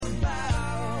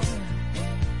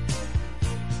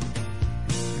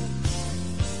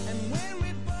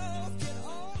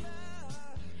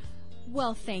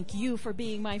Well, thank you for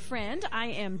being my friend. I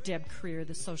am Deb Creer,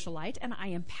 the socialite, and I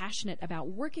am passionate about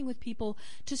working with people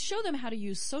to show them how to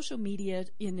use social media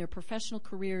in their professional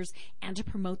careers and to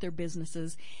promote their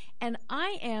businesses. And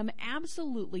I am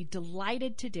absolutely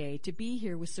delighted today to be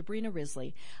here with Sabrina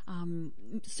Risley.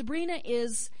 Sabrina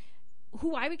is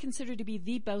who I would consider to be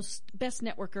the best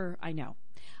networker I know.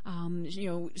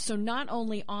 So not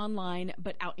only online,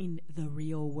 but out in the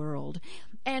real world.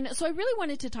 And so I really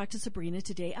wanted to talk to Sabrina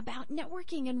today about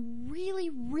networking and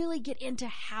really get into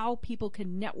how people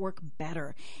can network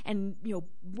better. And,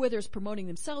 whether it's promoting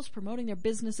themselves, promoting their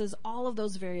businesses, all of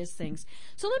those various things.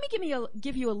 So let me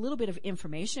give you a little bit of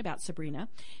information about Sabrina.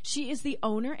 She is the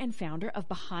owner and founder of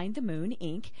Behind the Moon,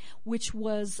 Inc., which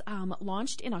was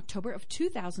launched in October of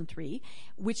 2003,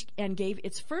 and gave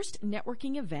its first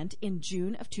networking event in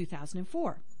June of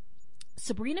 2004.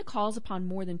 Sabrina calls upon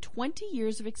more than 20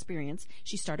 years of experience,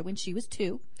 she started when she was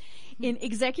 2, in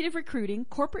executive recruiting,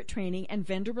 corporate training, and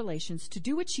vendor relations to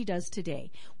do what she does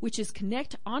today, which is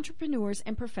connect entrepreneurs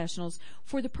and professionals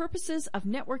for the purposes of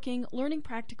networking, learning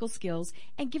practical skills,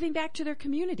 and giving back to their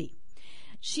community.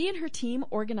 She and her team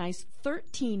organize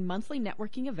 13 monthly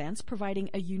networking events,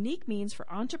 providing a unique means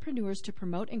for entrepreneurs to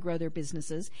promote and grow their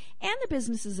businesses and the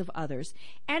businesses of others,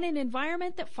 and an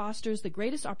environment that fosters the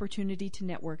greatest opportunity to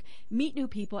network, meet new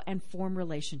people, and form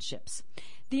relationships.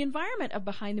 The environment of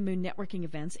Behind the Moon networking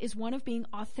events is one of being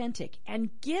authentic and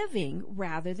giving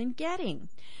rather than getting.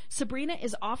 Sabrina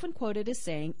is often quoted as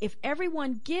saying, if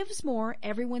everyone gives more,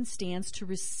 everyone stands to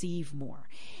receive more.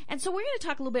 And so we're going to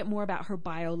talk a little bit more about her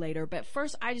bio later, but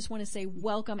first I just want to say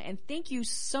welcome and thank you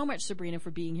so much, Sabrina,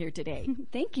 for being here today.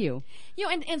 Thank you.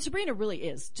 And Sabrina really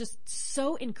is just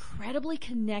so incredibly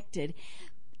connected.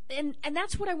 And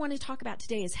that's what I want to talk about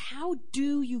today is how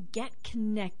do you get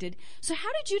connected? So how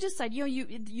did you decide,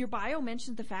 your bio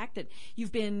mentions the fact that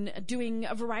you've been doing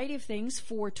a variety of things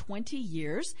for 20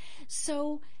 years.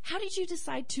 So how did you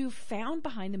decide to found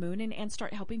Behind the Moon and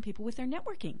start helping people with their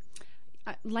networking?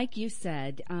 Like you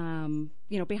said, Behind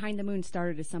the Moon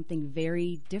started as something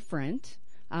very different.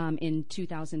 In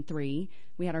 2003,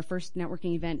 we had our first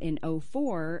networking event in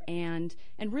 2004, and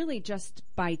really just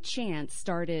by chance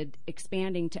started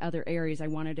expanding to other areas. I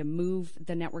wanted to move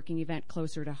the networking event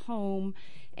closer to home,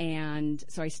 and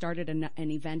so I started an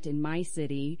event in my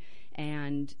city,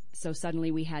 and so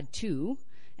suddenly we had 2,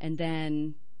 and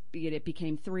then it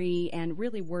became 3, and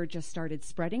really word just started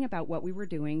spreading about what we were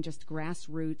doing, just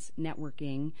grassroots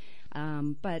networking.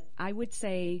 But I would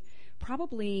say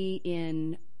probably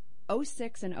in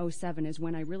 2006 and 2007 is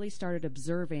when I really started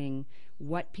observing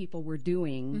what people were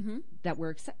doing that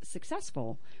were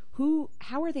successful.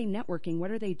 How are they networking?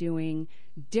 What are they doing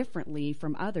differently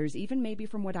from others, even maybe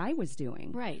from what I was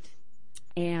doing? Right.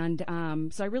 And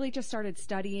so I really just started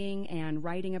studying and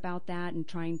writing about that and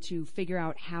trying to figure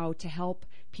out how to help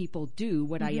people do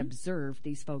what I observed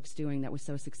these folks doing that was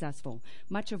so successful,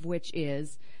 much of which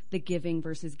is the giving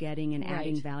versus getting and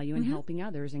adding value and helping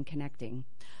others and connecting.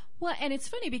 Well, and it's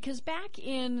funny because back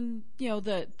in,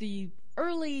 the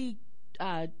early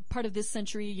part of this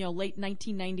century, late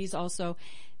 1990s also,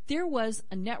 there was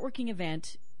a networking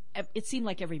event. It seemed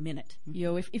like every minute.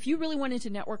 If you really wanted to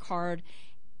network hard,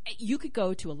 you could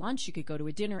go to a lunch, you could go to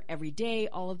a dinner every day,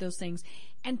 all of those things.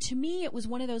 And to me, it was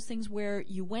one of those things where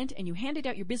you went and you handed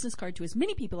out your business card to as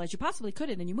many people as you possibly could,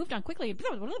 and then you moved on quickly,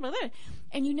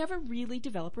 and you never really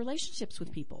develop relationships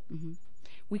with people.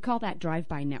 We call that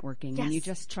drive-by networking, and you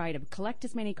just try to collect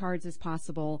as many cards as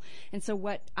possible. And so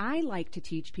what I like to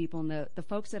teach people, and the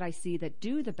folks that I see that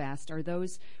do the best are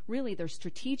those really, they're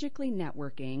strategically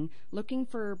networking, looking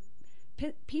for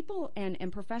people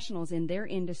and professionals in their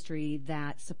industry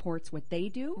that supports what they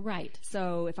do. Right.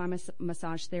 So if I'm a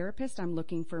massage therapist, I'm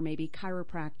looking for maybe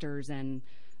chiropractors and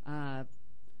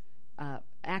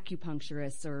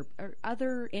acupuncturists or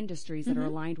other industries that are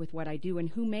aligned with what I do and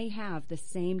who may have the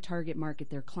same target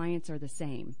market. Their clients are the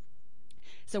same.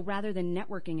 So rather than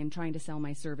networking and trying to sell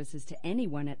my services to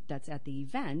anyone that's at the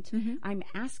event, I'm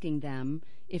asking them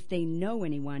if they know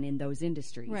anyone in those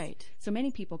industries. Right. So many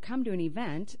people come to an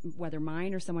event, whether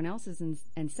mine or someone else's,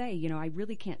 and say, I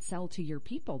really can't sell to your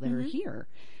people that are here.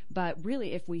 But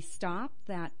really, if we stop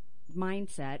that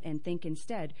mindset and think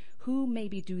instead, who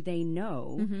maybe do they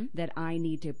know that I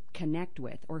need to connect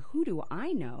with, or who do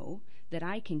I know that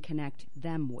I can connect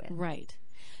them with? Right.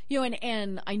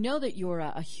 And I know that you're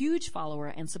a huge follower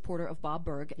and supporter of Bob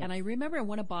Berg. Yes. And I remember in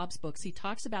one of Bob's books, he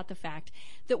talks about the fact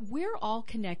that we're all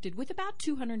connected with about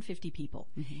 250 people.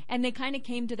 Mm-hmm. And they kind of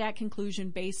came to that conclusion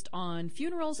based on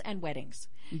funerals and weddings.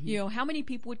 Mm-hmm. How many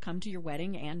people would come to your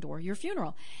wedding and or your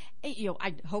funeral?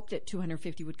 I hope that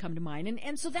 250 would come to mine.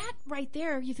 And so that right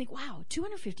there, you think, wow,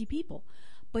 250 people.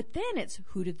 But then it's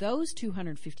who do those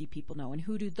 250 people know and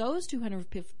who do those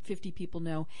 250 people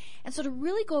know? And so to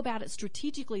really go about it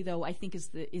strategically, though, I think is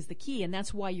the key. And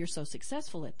that's why you're so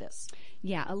successful at this.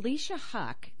 Yeah. Alicia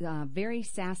Huck, very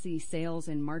sassy sales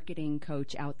and marketing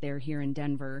coach out there here in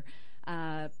Denver,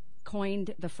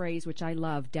 coined the phrase, which I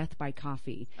love, death by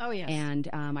coffee. Oh, yes. And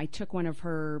I took one of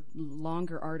her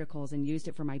longer articles and used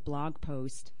it for my blog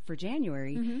post for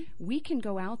January. Mm-hmm. We can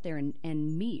go out there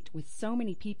and meet with so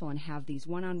many people and have these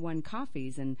one-on-one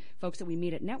coffees. And folks that we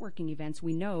meet at networking events,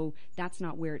 we know that's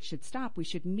not where it should stop. We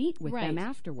should meet with them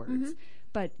afterwards. Mm-hmm.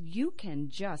 But you can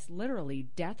just literally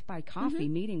death by coffee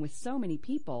meeting with so many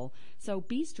people. So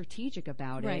be strategic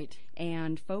about it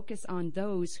and focus on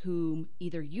those whom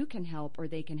either you can help or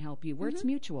they can help you, where it's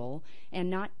mutual and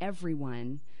not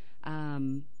everyone.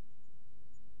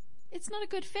 It's not a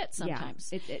good fit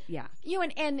sometimes. Yeah.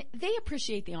 And they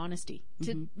appreciate the honesty.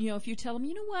 To if you tell them,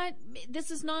 you know what,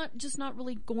 this is not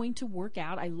really going to work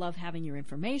out. I love having your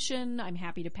information. I'm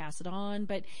happy to pass it on.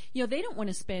 But, they don't want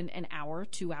to spend an hour,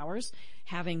 2 hours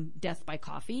having death by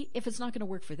coffee if it's not going to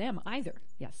work for them either.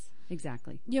 Yes,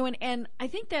 exactly. And I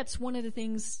think that's one of the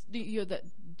things, that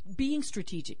being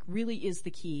strategic really is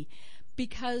the key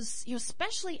because,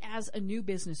 especially as a new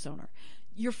business owner,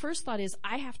 your first thought is,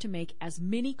 I have to make as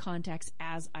many contacts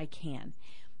as I can.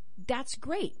 That's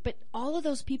great, but all of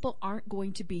those people aren't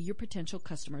going to be your potential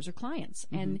customers or clients.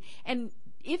 And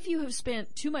if you have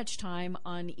spent too much time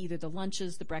on either the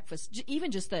lunches, the breakfast,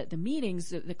 even just the meetings,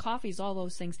 the coffees, all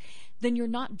those things, then you're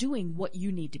not doing what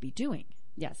you need to be doing.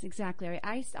 Yes, exactly.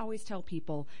 I always tell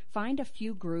people, find a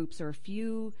few groups or a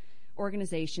few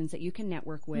organizations that you can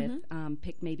network with.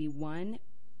 Pick maybe one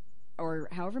or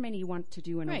however many you want to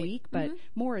do in a week, but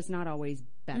more is not always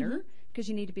better because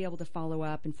you need to be able to follow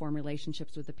up and form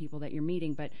relationships with the people that you're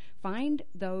meeting. But find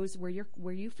those where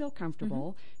you feel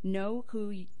comfortable, know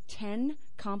who 10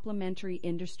 complementary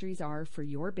industries are for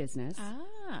your business,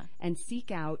 and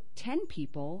seek out 10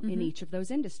 people in each of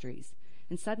those industries.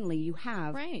 And suddenly you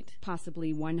have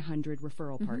possibly 100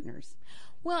 referral partners.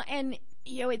 Well, and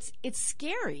it's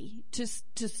scary to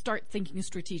start thinking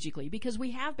strategically because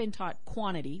we have been taught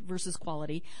quantity versus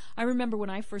quality. I remember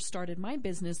when I first started my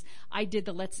business, I did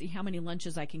let's see how many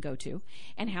lunches I can go to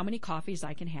and how many coffees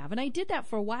I can have. And I did that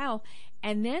for a while.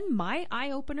 And then my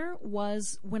eye opener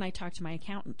was when I talked to my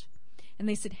accountant. And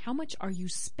they said, how much are you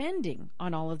spending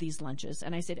on all of these lunches?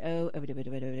 And I said, And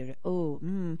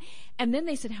then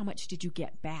they said, how much did you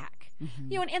get back?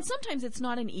 And sometimes it's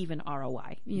not an even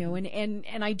ROI,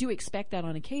 and I do expect that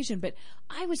on occasion, but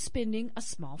I was spending a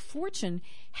small fortune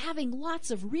having lots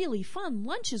of really fun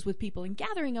lunches with people and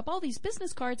gathering up all these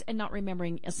business cards and not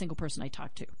remembering a single person I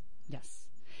talked to. Yes.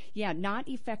 Yeah, not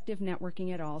effective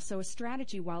networking at all. So a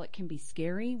strategy, while it can be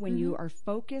scary, when you are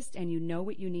focused and you know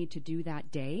what you need to do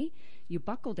that day, you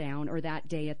buckle down, or that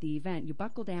day at the event, you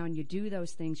buckle down, you do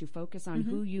those things, you focus on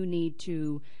who you need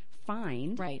to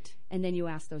find, and then you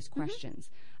ask those questions.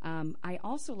 I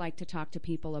also like to talk to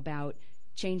people about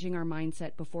changing our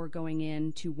mindset before going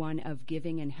into one of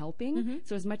giving and helping.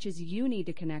 So as much as you need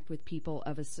to connect with people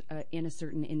in a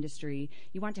certain industry,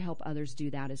 you want to help others do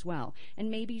that as well.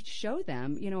 And maybe show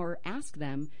them, or ask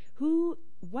them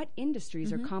what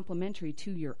industries are complementary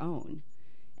to your own,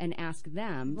 and ask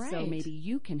them so maybe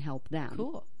you can help them.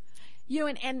 Cool.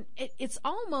 And it's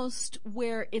almost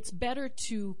where it's better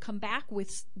to come back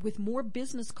with more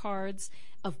business cards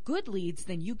of good leads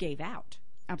than you gave out.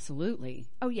 Absolutely.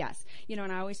 Oh, yes. And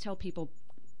I always tell people,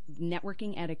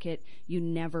 networking etiquette, you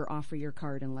never offer your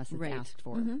card unless it's asked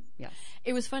for. Yes.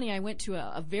 It was funny. I went to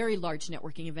a very large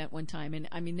networking event one time,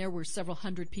 and there were several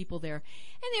hundred people there,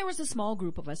 and there was a small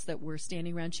group of us that were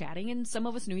standing around chatting, and some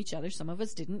of us knew each other, some of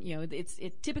us didn't. It's a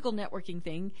typical networking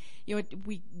thing.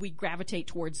 We gravitate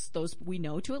towards those we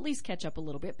know to at least catch up a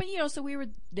little bit. But so we were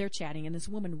there chatting, and this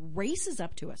woman races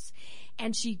up to us,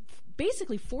 and she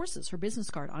basically forces her business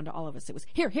card onto all of us. It was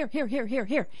here.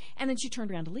 And then she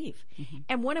turned around to leave.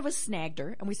 And one of us snagged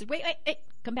her, and we said, wait,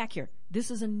 come back here.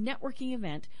 This is a networking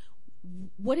event.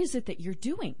 What is it that you're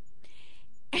doing?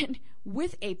 And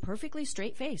with a perfectly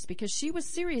straight face, because she was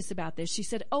serious about this, she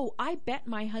said, oh, I bet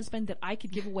my husband that I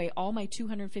could give away all my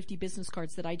 250 business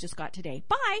cards that I just got today.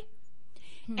 Bye.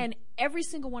 And every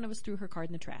single one of us threw her card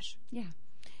in the trash. Yeah.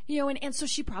 And so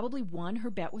she probably won her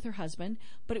bet with her husband,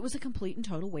 but it was a complete and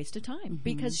total waste of time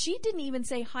because she didn't even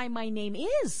say, hi, my name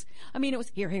is. I mean, it was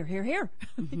here.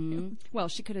 Well,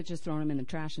 she could have just thrown them in the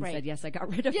trash and said, yes, I got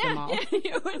rid of them all.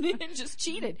 And just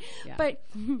cheated. Yeah. But,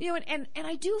 and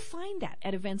I do find that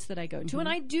at events that I go to, and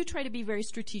I do try to be very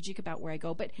strategic about where I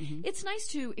go, but it's nice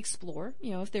to explore,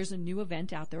 if there's a new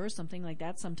event out there or something like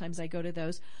that, sometimes I go to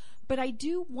those. But I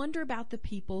do wonder about the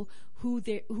people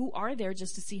who are there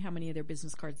just to see how many of their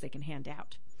business cards they can hand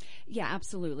out. Yeah,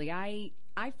 absolutely. I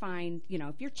find,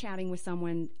 if you're chatting with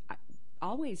someone,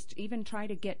 always even try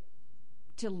to get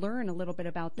to learn a little bit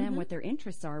about them, what their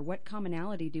interests are, what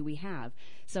commonality do we have.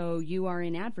 So you are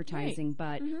in advertising,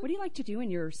 but what do you like to do in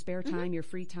your spare time, your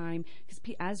free time?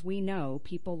 Because as we know,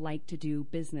 people like to do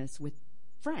business with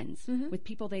friends, with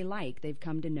people they like, they've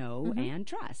come to know and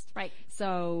trust. Right.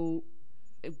 So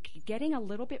getting a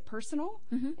little bit personal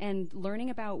and learning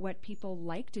about what people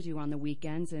like to do on the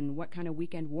weekends and what kind of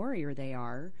weekend warrior they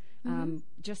are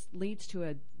just leads to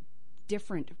a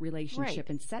different relationship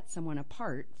and sets someone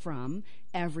apart from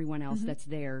everyone else that's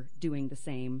there doing the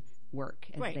same work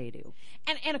as they do.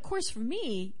 And of course, for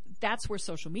me, that's where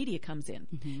social media comes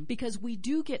in because we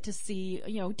do get to see,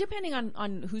 depending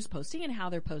on who's posting and how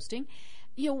they're posting,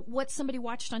 what somebody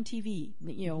watched on TV,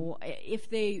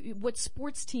 what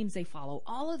sports teams they follow,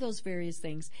 all of those various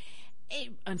things.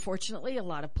 Unfortunately, a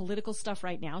lot of political stuff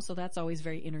right now, so that's always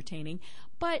very entertaining.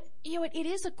 But, it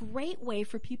is a great way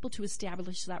for people to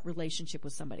establish that relationship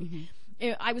with somebody.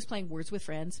 I was playing Words with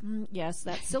Friends. Yes,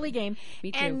 that silly game.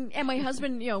 Me too. And my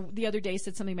husband, the other day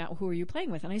said something about who are you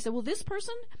playing with? And I said, well, this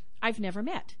person I've never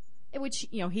met. Which,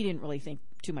 he didn't really think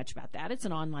too much about that. It's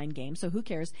an online game, so who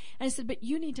cares? And I said, but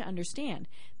you need to understand,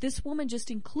 this woman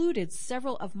just included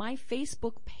several of my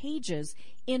Facebook pages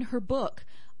in her book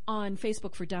on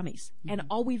Facebook for Dummies. And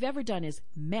all we've ever done is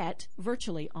met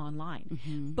virtually online.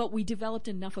 But we developed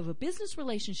enough of a business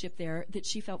relationship there that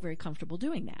she felt very comfortable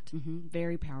doing that.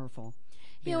 Very powerful.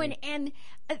 And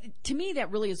to me,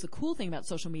 that really is the cool thing about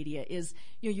social media is,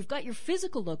 you've got your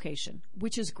physical location,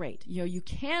 which is great. You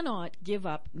cannot give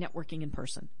up networking in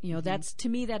person. That's, to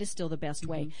me, that is still the best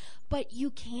way. But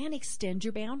you can extend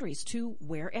your boundaries to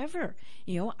wherever.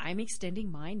 I'm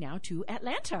extending mine now to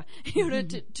Atlanta,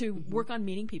 to work on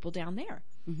meeting people down there.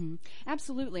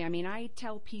 Absolutely. I mean, I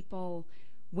tell people,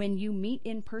 when you meet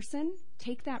in person,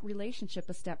 take that relationship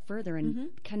a step further and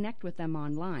connect with them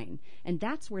online. And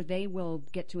that's where they will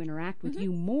get to interact with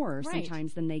you more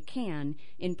sometimes than they can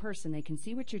in person. They can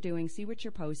see what you're doing, see what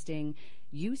you're posting.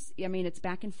 It's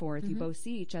back and forth. You both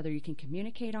see each other. You can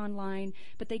communicate online,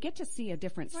 but they get to see a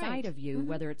different side of you,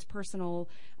 whether it's personal.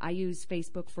 I use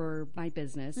Facebook for my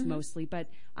business mostly, but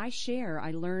I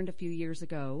learned a few years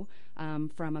ago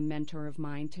from a mentor of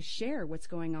mine to share what's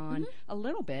going on a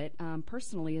little bit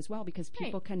personally as well, because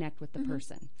people connect with the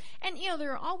person. And,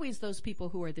 there are always those people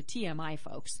who are the TMI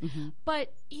folks.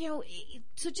 But,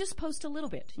 so just post a little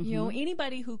bit.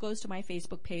 Anybody who goes to my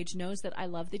Facebook page knows that I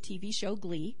love the TV show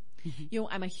Glee.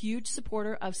 I'm a huge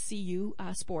supporter of CU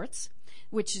sports,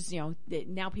 which is,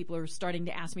 now people are starting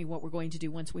to ask me what we're going to do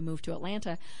once we move to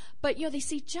Atlanta. But, they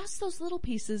see just those little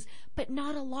pieces, but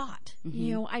not a lot.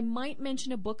 I might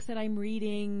mention a book that I'm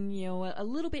reading, a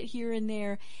little bit here and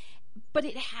there. But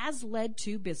it has led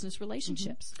to business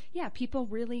relationships. Yeah, people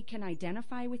really can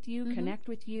identify with you, connect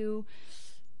with you.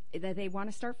 They want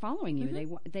to start following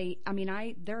you.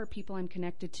 There are people I'm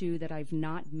connected to that I've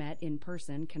not met in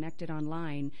person, connected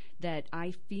online, that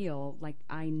I feel like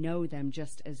I know them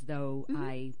just as though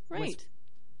I was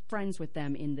friends with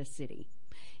them in this city.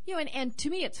 And to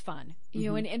me it's fun.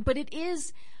 But it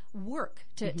is work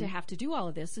to have to do all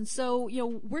of this. And so,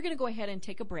 we're going to go ahead and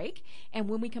take a break. And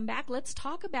when we come back, let's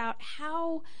talk about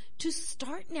how to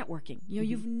start networking.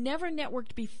 You've never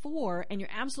networked before and you're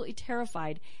absolutely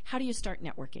terrified. How do you start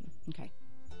networking? Okay.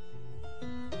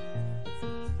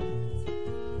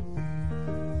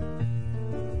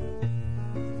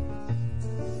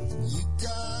 You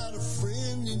got a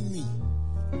friend in me.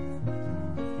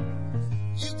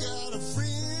 You got a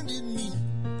friend in me.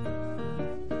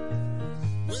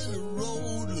 When the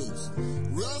road looks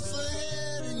rough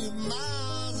ahead and you're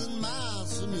miles and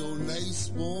miles from your nice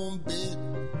warm bed,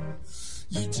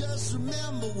 you just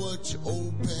remember what your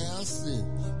old past said.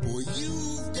 Boy,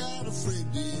 you've got a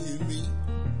friend in me.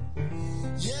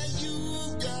 Yeah,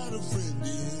 you've got a friend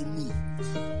in me.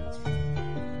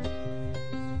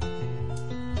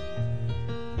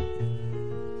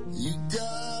 You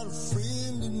got a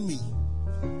friend in me.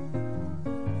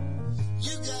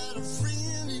 You got a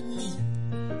friend in me.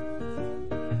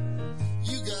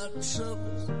 You got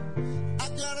troubles, I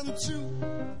got them too.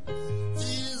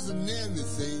 There isn't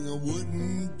anything I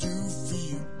wouldn't do for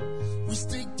you.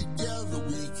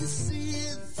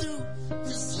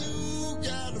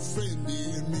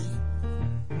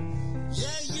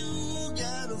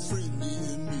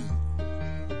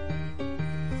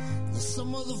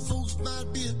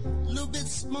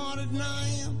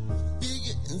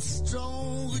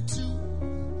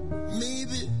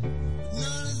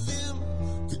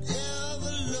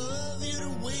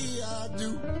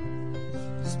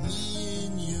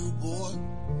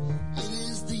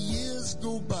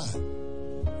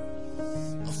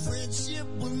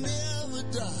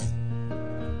 right.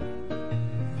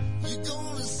 You're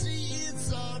gonna see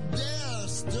it's our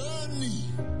destiny.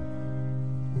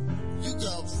 You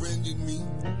got a friend in me.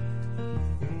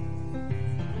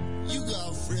 You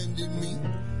got a friend in me.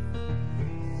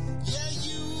 Yeah,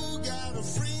 you got a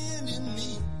friend in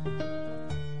me.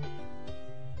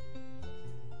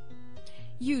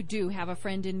 You do have a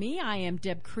friend in me. I am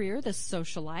Deb Creer, the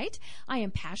socialite. I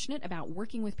am passionate about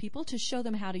working with people to show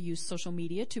them how to use social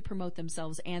media to promote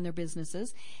themselves and their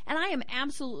businesses. And I am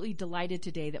absolutely delighted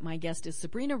today that my guest is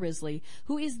Sabrina Risley,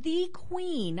 who is the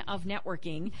queen of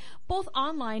networking, both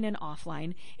online and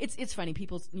offline. It's funny.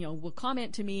 People, will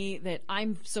comment to me that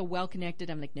I'm so well connected.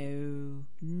 I'm like, no,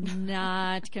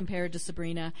 not compared to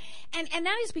Sabrina. And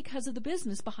that is because of the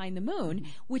business Behind the Moon,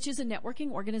 which is a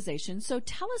networking organization. So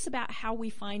tell us about how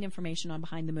we find information on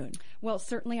Behind the Moon. Well,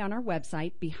 certainly on our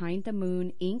website,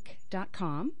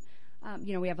 behindthemooninc.com.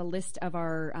 We have a list of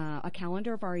a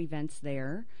calendar of our events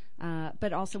there.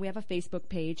 But also we have a Facebook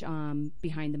page,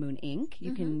 Behind the Moon Inc.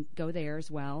 You can go there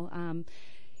as well.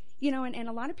 And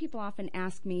a lot of people often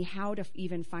ask me how to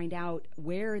even find out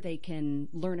where they can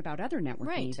learn about other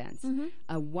networking events.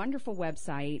 A wonderful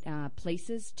website,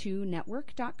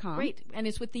 places2network.com. Great. And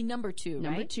it's with the number 2, right?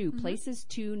 Number 2,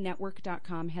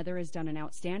 places2network.com. Heather has done an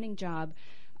outstanding job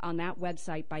on that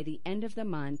website. By the end of the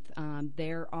month,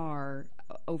 there are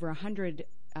over 100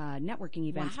 networking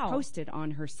events posted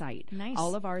on her site. Nice.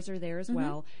 All of ours are there as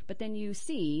well. But then you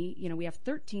see, we have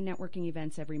 13 networking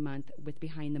events every month with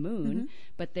Behind the Moon,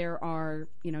 but there are,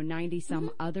 90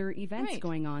 some other events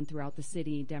going on throughout the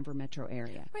city, Denver metro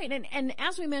area. Right. And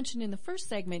as we mentioned in the first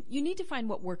segment, you need to find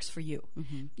what works for you.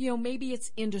 Maybe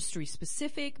it's industry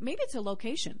specific, maybe it's a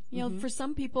location. For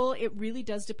some people, it really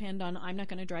does depend on, I'm not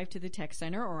going to drive to the tech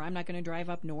center, or I'm not going to drive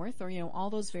up north, or, all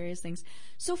those various things.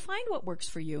 So find what works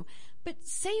for you. But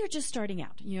say you're just starting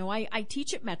out. I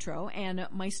teach at Metro, and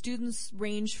my students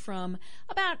range from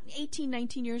about 18,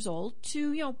 19 years old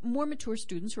to, more mature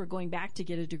students who are going back to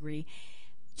get a degree.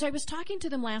 So I was talking to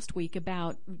them last week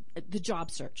about the job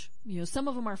search. Some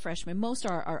of them are freshmen. Most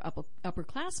are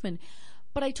upperclassmen.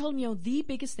 But I told them, the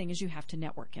biggest thing is you have to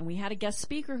network. And we had a guest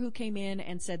speaker who came in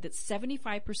and said that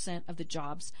 75% of the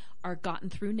jobs are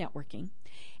gotten through networking.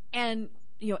 And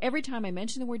every time I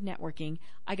mention the word networking,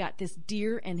 I got this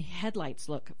deer and headlights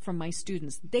look from my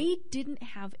students. They didn't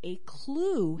have a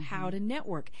clue how to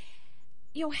network.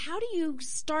 How do you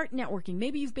start networking?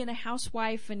 Maybe you've been a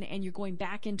housewife and you're going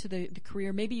back into the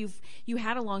career. Maybe you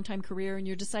had a long time career and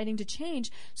you're deciding to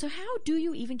change. So how do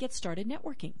you even get started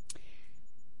networking?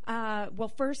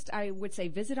 Well, first I would say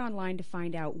visit online to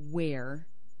find out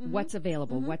what's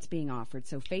available, what's being offered.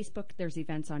 So Facebook, there's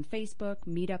events on Facebook,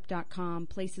 meetup.com,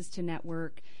 Places to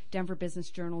Network, Denver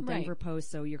Business Journal, Denver Post,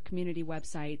 so your community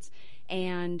websites.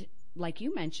 And like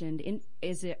you mentioned,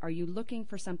 are you looking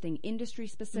for something industry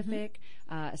specific,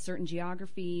 a certain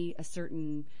geography, a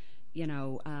certain,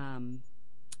 some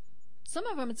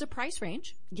of them, it's a price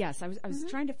range. Yes, I was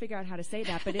trying to figure out how to say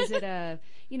that, but is it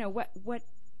what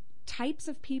types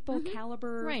of people,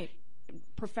 caliber,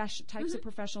 types of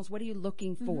professionals, what are you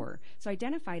looking for? So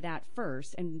identify that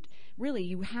first, and really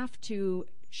you have to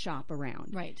shop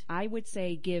around. Right. I would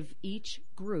say give each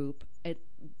group at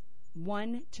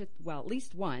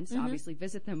least once, obviously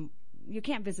visit them. You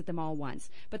can't visit them all once,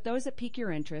 but those that pique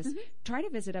your interest, try to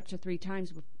visit up to 3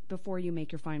 times before you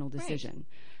make your final decision.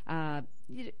 And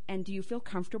do you feel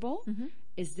comfortable?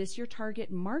 Is this your target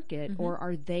market, or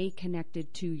are they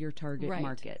connected to your target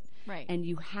market? Right. And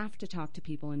you have to talk to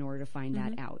people in order to find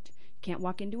that out. You can't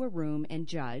walk into a room and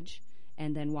judge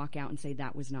and then walk out and say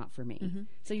that was not for me.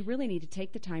 So you really need to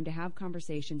take the time to have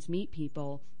conversations, meet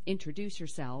people, introduce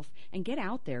yourself, and get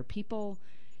out there. People,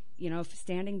 if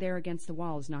standing there against the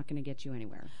wall is not going to get you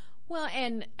anywhere. Well,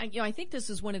 and I think this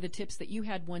is one of the tips that you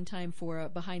had one time for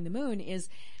Behind the Moon is,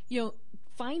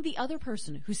 find the other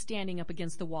person who's standing up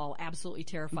against the wall, absolutely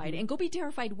terrified, and go be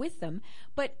terrified with them.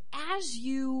 But as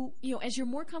you're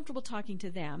more comfortable talking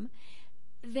to them,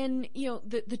 then,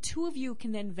 the two of you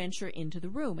can then venture into the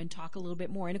room and talk a little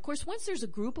bit more. And of course, once there's a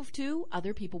group of 2,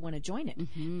 other people want to join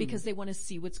it because they want to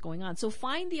see what's going on. So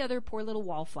find the other poor little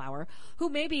wallflower who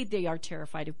maybe they are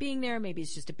terrified of being there. Maybe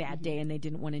it's just a bad day and they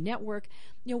didn't want to network.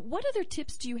 What other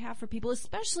tips do you have for people,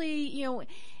 especially,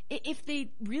 if they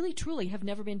really truly have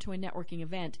never been to a networking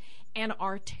event and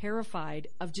are terrified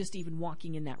of just even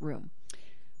walking in that room?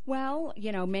 Well,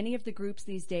 many of the groups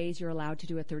these days, you're allowed to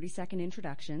do a 30-second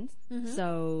introduction.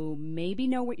 So maybe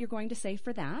know what you're going to say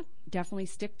for that definitely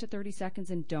stick to 30 seconds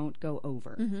and don't go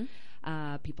over.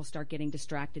 People start getting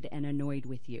distracted and annoyed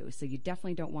with you, so you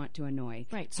definitely don't want to annoy.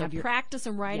 Right. So practice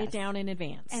and write it down in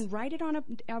advance. And write it on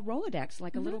a Rolodex,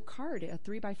 like a little card, a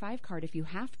 3x5 card if you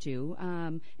have to,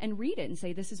 and read it and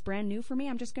say, this is brand new for me.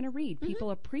 I'm just going to read.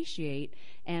 People appreciate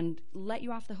and let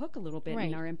you off the hook a little bit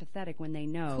and are empathetic when they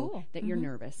know that you're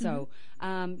nervous. So,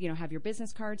 have your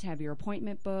business cards, have your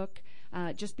appointment book.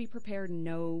 Just be prepared and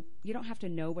know, you don't have to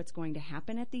know what's going to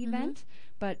happen at the event,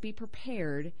 but be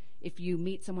prepared if you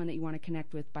meet someone that you want to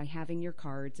connect with by having your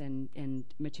cards and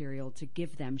material to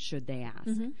give them should they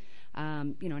ask.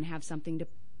 And have something to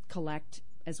collect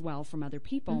as well from other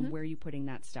people and where are you putting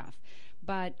that stuff.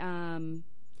 But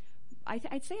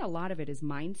I'd say a lot of it is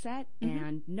mindset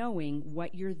and knowing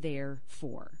what you're there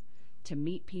for, to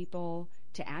meet people,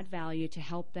 to add value, to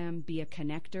help them, be a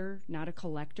connector, not a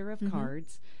collector of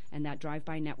cards, and that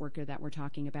drive-by networker that we're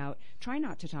talking about. Try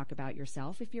not to talk about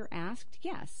yourself. If you're asked,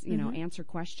 yes, answer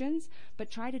questions, but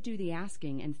try to do the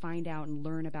asking and find out and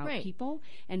learn about people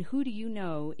and who do you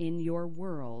know in your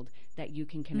world that you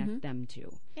can connect them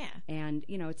to. Yeah. And,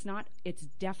 it's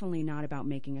definitely not about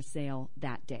making a sale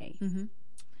that day.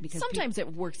 Because sometimes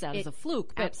it works out as a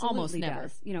fluke, but almost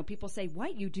never. Does. People say,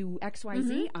 what, you do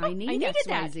XYZ? I need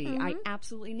XYZ. I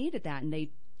absolutely needed that. And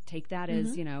they take that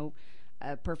as,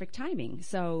 perfect timing.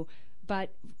 So,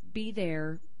 but be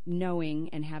there knowing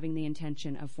and having the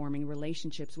intention of forming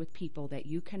relationships with people that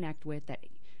you connect with, that,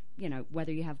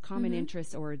 whether you have common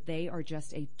interests or they are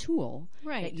just a tool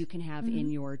that you can have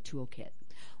in your toolkit.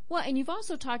 Well, and you've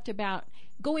also talked about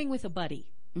going with a buddy.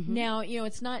 Now,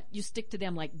 it's not you stick to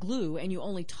them like glue and you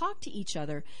only talk to each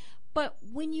other, but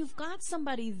when you've got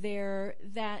somebody there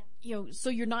that, so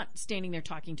you're not standing there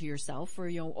talking to yourself or,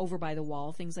 over by the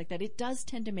wall, things like that, it does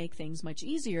tend to make things much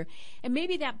easier. And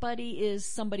maybe that buddy is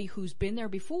somebody who's been there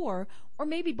before, or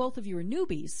maybe both of you are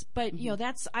newbies, but,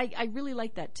 I really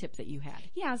like that tip that you had.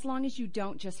 Yeah, as long as you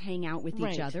don't just hang out with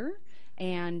each other.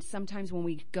 And sometimes when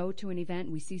we go to an event,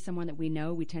 we see someone that we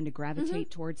know, we tend to gravitate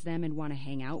towards them and want to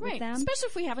hang out with them. Especially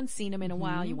if we haven't seen them in a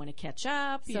while, you want to catch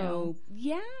up. So,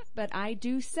 but I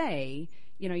do say,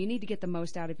 you need to get the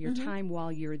most out of your time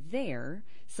while you're there.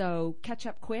 So catch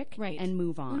up quick and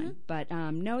move on. But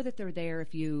know that they're there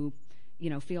if you,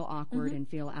 feel awkward and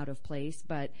feel out of place.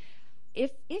 But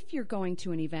if you're going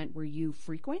to an event where you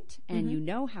frequent and you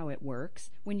know how it works,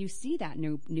 when you see that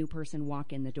new person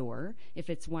walk in the door, if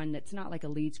it's one that's not like a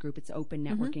leads group, it's open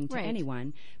networking to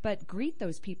anyone, but greet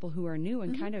those people who are new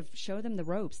and kind of show them the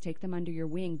ropes, take them under your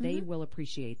wing. They will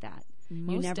appreciate that.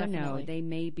 You never know. They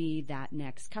may be that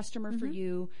next customer for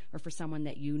you or for someone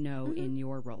that you know in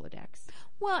your Rolodex.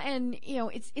 Well, and,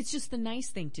 it's just the nice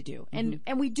thing to do. And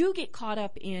we do get caught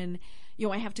up in,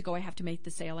 I have to go, I have to make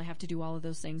the sale, I have to do all of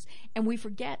those things. And we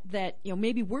forget that,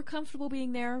 maybe we're comfortable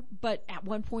being there, but at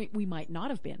one point we might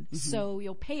not have been. So,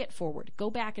 pay it forward. Go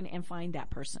back and find that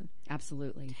person.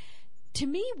 Absolutely. To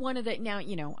me, one of the, now,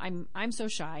 I'm so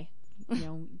shy.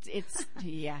 I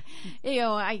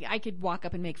could walk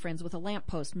up and make friends with a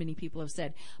lamppost, many people have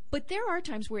said. But there are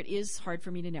times where it is hard for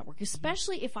me to network,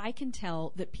 especially if I can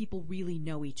tell that people really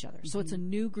know each other. So it's a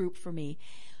new group for me.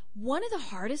 One of the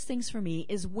hardest things for me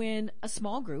is when a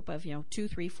small group of, 2,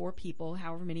 3, 4 people,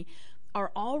 however many,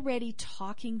 are already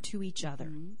talking to each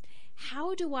other.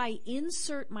 How do I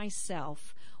insert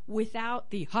myself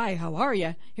without the, hi, how are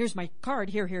you? Here's my card,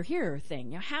 here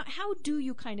thing. How do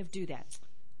you kind of do that?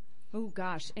 Oh,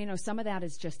 gosh. Some of that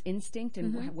is just instinct.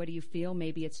 And what do you feel?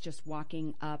 Maybe it's just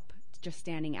walking up, just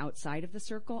standing outside of the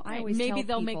circle. I always maybe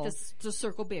tell they'll people, make the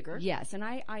circle bigger. Yes. And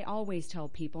I always tell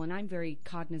people, and I'm very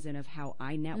cognizant of how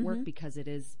I network because it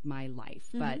is my life,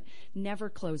 but never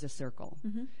close a circle.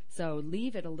 So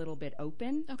leave it a little bit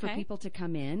open for people to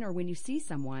come in, or when you see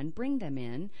someone, bring them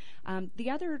in. The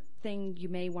other thing you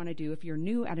may want to do if you're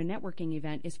new at a networking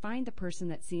event is find the person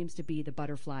that seems to be the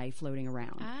butterfly floating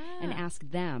around and ask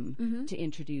them to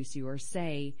introduce you, or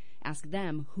ask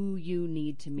them who you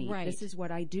need to meet. This is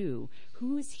what I do.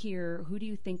 Who is here? Who do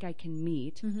you think I can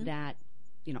meet that,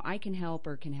 I can help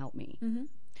or can help me?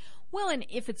 Well, and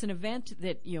if it's an event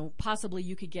that, possibly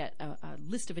you could get a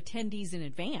list of attendees in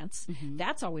advance,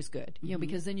 that's always good,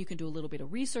 because then you can do a little bit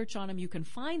of research on them. You can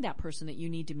find that person that you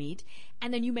need to meet,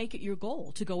 and then you make it your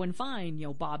goal to go and find,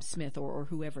 Bob Smith or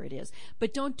whoever it is.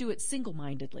 But don't do it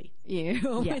single-mindedly,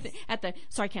 sorry,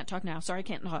 I can't talk now. Sorry, I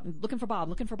can't talk. Looking for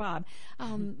Bob.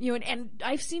 And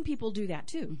I've seen people do that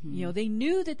too. They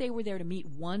knew that they were there to meet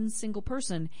one single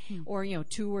person or,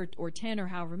 2 or 10 or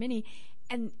however many,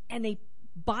 and they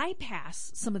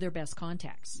bypass some of their best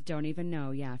contacts. Don't even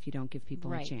know, if you don't give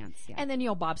people a chance. Yeah. And then,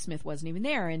 Bob Smith wasn't even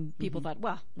there, and people thought,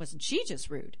 well, wasn't she just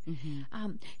rude?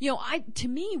 To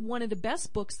me, one of the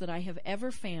best books that I have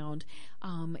ever found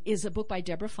is a book by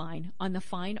Deborah Fine on the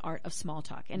fine art of small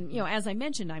talk. And, as I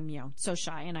mentioned, I'm, so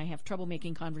shy and I have trouble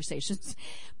making conversations.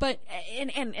 But,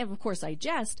 and of course I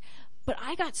jest. But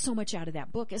I got so much out of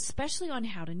that book, especially on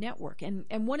how to network. And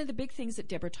one of the big things that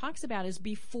Deborah talks about is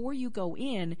before you go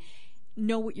in,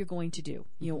 know what you're going to do.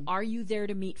 Are you there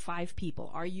to meet 5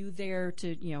 people? Are you there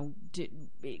to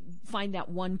find that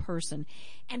one person?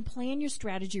 And plan your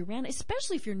strategy around it,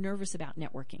 especially if you're nervous about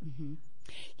networking. Mm-hmm.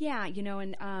 Yeah,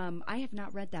 and I have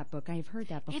not read that book. I have heard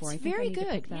that before. It's I think very I need good.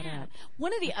 To pick that up.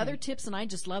 One of the other tips, and I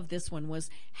just love this one, was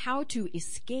how to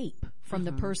escape from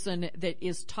the person that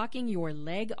is talking your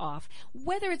leg off,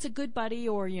 whether it's a good buddy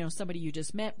or, somebody you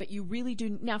just met, but you really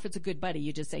do. Now, if it's a good buddy,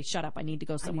 you just say, shut up, I need to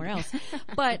go somewhere else.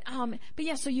 But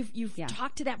yeah, so you've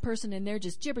talked to that person and they're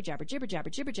just jibber jabber,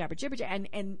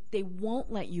 and they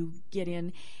won't let you get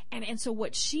in. And so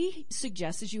what she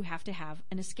suggests is you have to have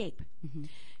an escape. Mm-hmm.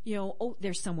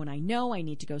 There's someone I know. I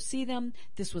need to go see them.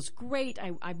 This was great.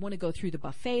 I want to go through the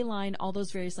buffet line, all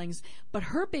those various things. But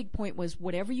her big point was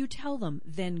whatever you tell them,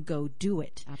 then go do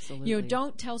it. Absolutely.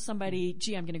 Don't tell somebody,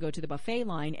 gee, I'm going to go to the buffet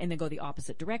line and then go the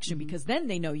opposite direction because then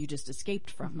they know you just escaped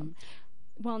from them.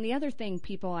 Well, and the other thing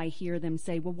people, I hear them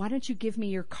say, well, why don't you give me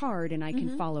your card and I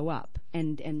can follow up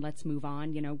and let's move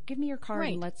on. Give me your card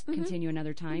and let's continue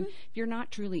another time. If you're not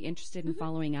truly interested in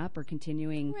following up or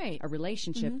continuing a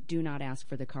relationship, do not ask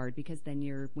for the card because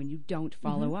then when you don't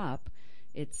follow up,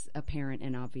 it's apparent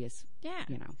and obvious. Yeah.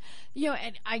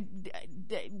 And I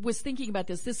was thinking about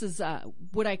this. This is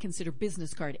what I consider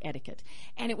business card etiquette.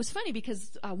 And it was funny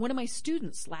because one of my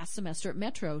students last semester at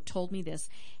Metro told me this,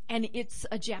 and it's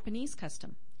a Japanese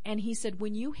custom. And he said,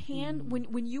 when you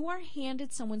are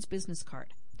handed someone's business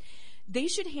card, they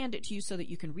should hand it to you so that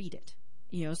you can read it.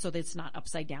 So that it's not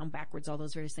upside down, backwards, all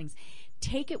those various things.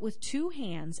 Take it with 2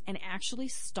 hands and actually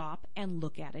stop and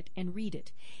look at it and read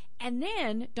it. And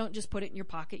then don't just put it in your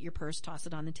pocket, your purse, toss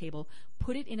it on the table.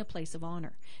 Put it in a place of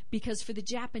honor. Because for the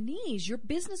Japanese, your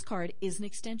business card is an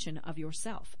extension of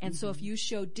yourself. And so if you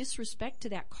show disrespect to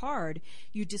that card,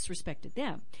 you disrespected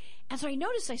them. And so I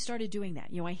noticed I started doing that.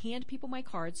 I hand people my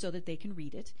card so that they can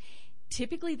read it.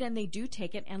 Typically, then they do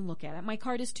take it and look at it. My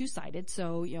card is 2-sided,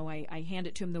 so I hand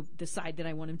it to them the side that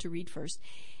I want them to read first.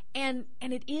 And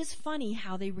it is funny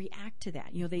how they react to that.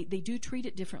 They do treat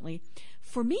it differently.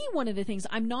 For me, one of the things,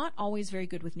 I'm not always very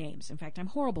good with names. In fact, I'm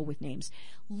horrible with names.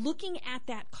 Looking at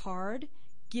that card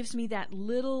gives me that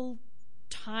little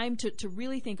time to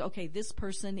really think, okay, this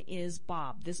person is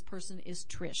Bob, this person is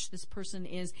Trish, this person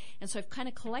is, and so I've kind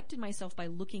of collected myself by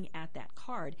looking at that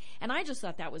card. And I just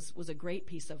thought that was a great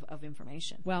piece of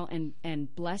information. Well,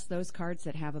 and bless those cards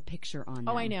that have a picture on them.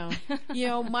 Oh, I know.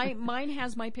 Mine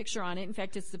has my picture on it. In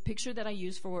fact, it's the picture that I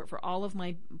use for all of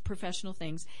my professional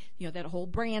things, that whole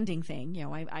branding thing.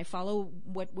 I follow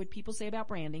what people say about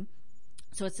branding.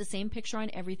 So it's the same picture on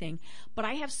everything. But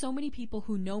I have so many people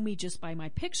who know me just by my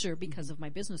picture because of my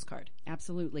business card.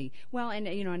 Absolutely. Well, and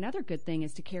another good thing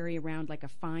is to carry around like a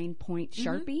fine point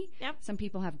Sharpie. Yep. Some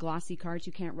people have glossy cards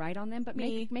you can't write on them, but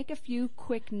make a few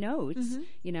quick notes,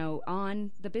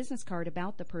 on the business card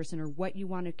about the person or what you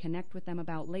want to connect with them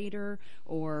about later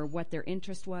or what their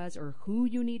interest was or who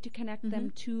you need to connect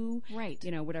them to. Right.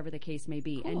 Whatever the case may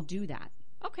be. Cool. And do that.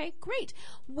 Okay, great.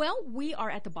 Well, we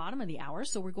are at the bottom of the hour,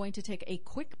 so we're going to take a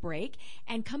quick break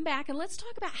and come back and let's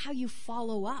talk about how you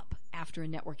follow up after a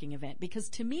networking event, because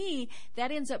to me,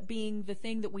 that ends up being the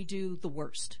thing that we do the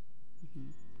worst.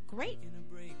 Great. Taking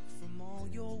a break from all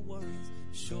your worries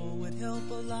sure would help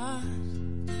a lot.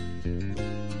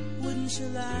 Wouldn't you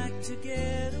like to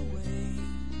get away?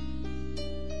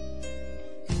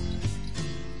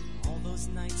 All those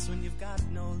nights when you've got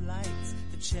no lights,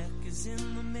 the check is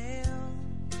in the mail.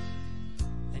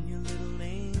 And your little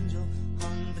angel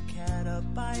hung the cat up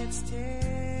by its tail.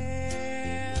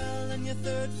 And your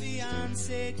third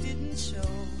fiancé didn't show.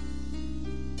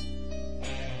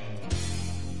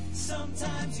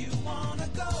 Sometimes you wanna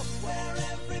go where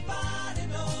everybody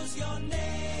knows your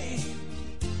name.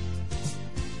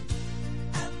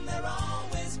 And they're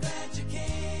always glad you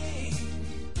came.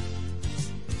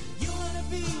 You wanna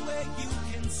be where you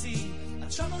can see our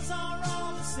troubles are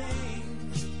all the same.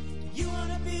 You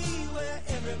wanna be where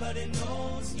everybody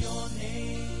knows your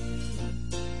name.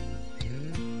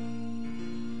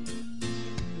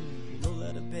 Roll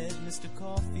out of bed, Mr.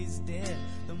 Coffee's dead.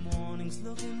 The morning's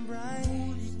looking bright.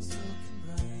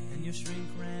 And your shrink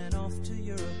ran off to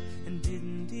Europe and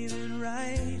didn't even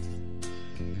write.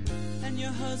 and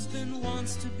your husband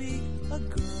wants to be a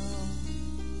girl.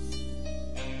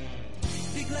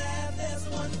 Be glad there's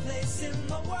one place in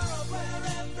the world where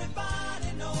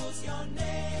everybody knows your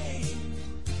name,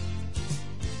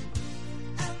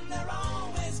 and they're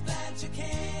always glad you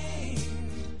came.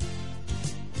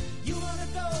 You wanna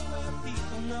go where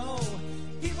people know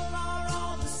people are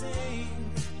all the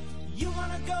same. You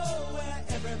wanna go where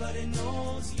everybody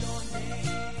knows your name.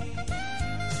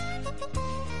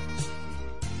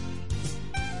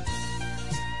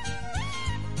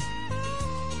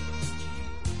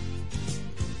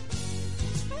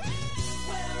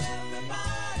 Where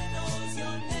everybody knows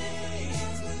your name,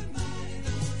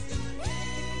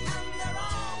 and they're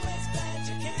always glad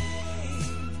you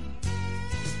came.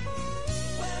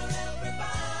 Where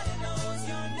everybody knows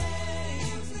your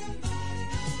name,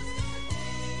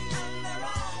 and they're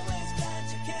always glad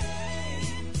you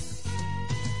came.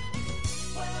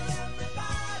 Where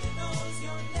everybody knows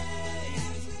your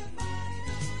name,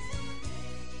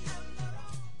 and they're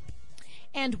all.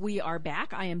 And we are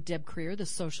back. I am Deb Creer, the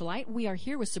socialite. We are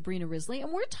here with Sabrina Risley,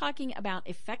 and we're talking about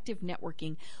effective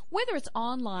networking, whether it's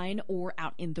online or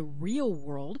out in the real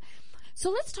world. So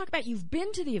let's talk about, you've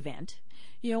been to the event,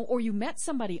 or you met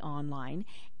somebody online,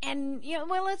 and,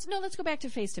 let's go back to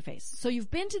face. So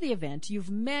you've been to the event,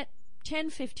 you've met 10,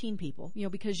 15 people,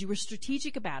 because you were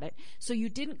strategic about it, so you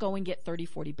didn't go and get 30,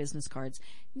 40 business cards.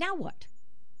 Now what?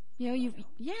 Oh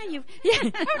no,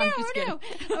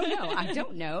 I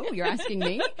don't know. You're asking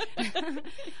me.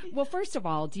 Well, first of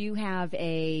all, do you have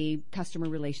a customer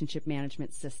relationship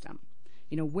management system?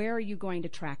 Where are you going to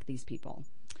track these people?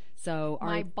 So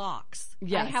my box.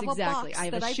 Yes, I have exactly. a box I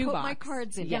have that a I shoe put box. my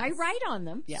cards in. Yes. Yeah, I write on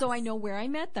them, Yes. so I know where I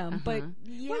met them. But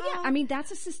I mean, that's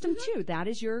a system too. That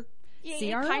is your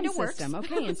CRM it kinda works. system.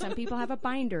 Okay, and some people have a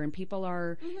binder, and people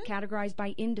are categorized by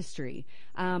industry.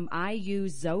 I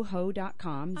use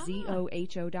Zoho.com,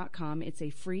 Zoho.com. It's a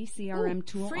free CRM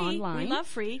tool free. online. We love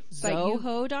free. But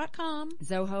Zoho.com.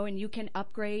 Zoho, and you can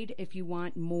upgrade if you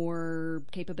want more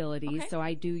capabilities. Okay. So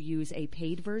I do use a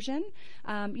paid version,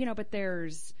 but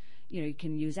there's, you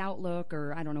can use Outlook,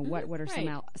 or I don't know what are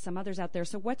right. some others out there.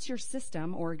 So what's your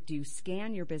system, or do you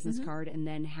scan your business card and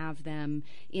then have them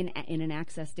in an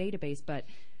Access database?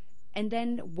 And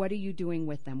then what are you doing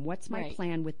with them? What's my Right.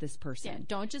 plan with this person? Yeah,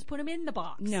 don't just put them in the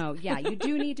box. No, yeah, you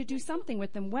do need to do something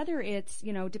with them, whether it's,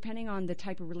 depending on the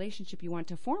type of relationship you want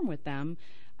to form with them.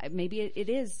 Maybe it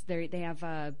is, they have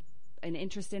an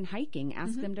interest in hiking.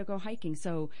 Ask them to go hiking.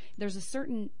 So there's a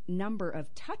certain number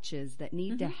of touches that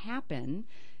need to happen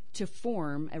to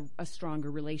form a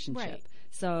stronger relationship. Right.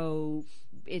 So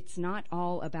it's not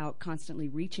all about constantly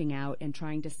reaching out and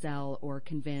trying to sell or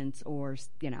convince or,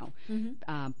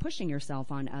 pushing yourself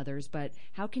on others, but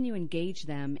how can you engage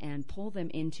them and pull them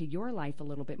into your life a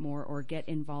little bit more, or get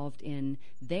involved in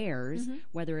theirs,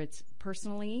 whether it's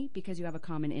personally because you have a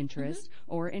common interest,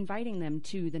 or inviting them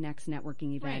to the next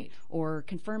networking event, Right. or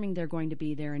confirming they're going to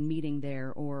be there and meeting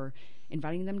there, or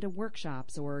inviting them to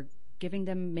workshops, or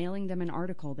mailing them an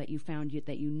article that you found that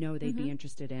they'd be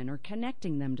interested in, or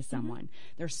connecting them to someone.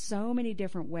 There's so many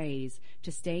different ways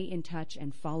to stay in touch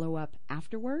and follow up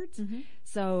afterwards.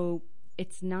 So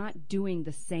it's not doing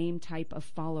the same type of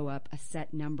follow-up a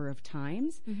set number of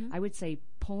times. I would say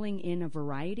pulling in a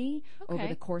variety over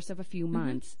the course of a few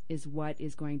months is what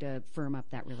is going to firm up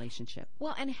that relationship.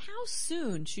 Well, and how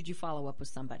soon should you follow up with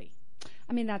somebody?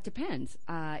 I mean, that depends.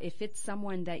 If it's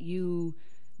someone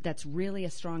that's really a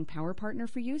strong power partner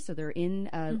for you, so they're in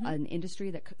an industry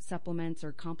that supplements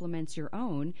or complements your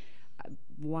own,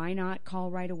 why not call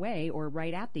right away or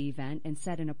right at the event and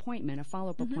set an appointment, a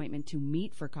follow-up appointment to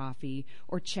meet for coffee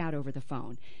or chat over the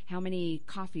phone? How many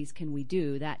coffees can we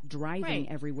do? That driving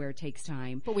everywhere takes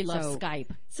time. But we love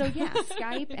Skype. So yeah,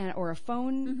 Skype or a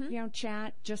phone,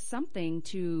 chat, just something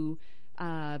to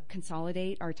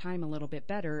consolidate our time a little bit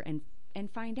better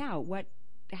and find out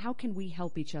how can we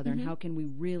help each other and how can we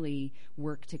really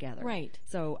work together? Right.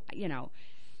 So,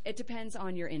 it depends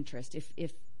on your interest.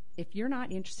 If you're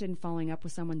not interested in following up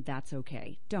with someone, that's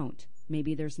okay. Don't.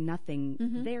 Maybe there's nothing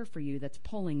there for you that's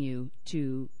pulling you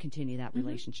to continue that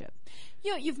relationship.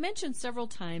 You've mentioned several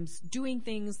times doing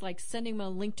things like sending them a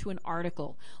link to an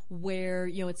article where,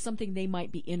 it's something they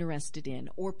might be interested in,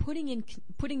 or putting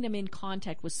them in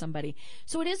contact with somebody.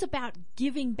 So it is about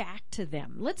giving back to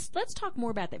them. Let's talk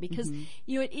more about that, because,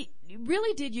 it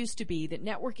really did used to be that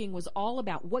networking was all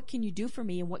about what can you do for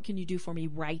me and what can you do for me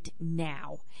right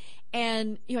now.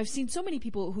 And, I've seen so many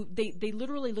people who they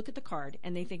literally look at the card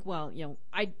and they think, well,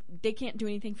 they can't do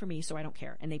anything for me, so I don't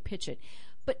care. And they pitch it.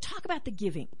 But talk about the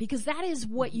giving, because that is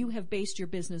what you have based your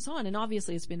business on. And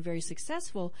obviously it's been very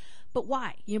successful. But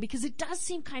why? Because it does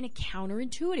seem kind of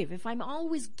counterintuitive. If I'm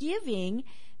always giving,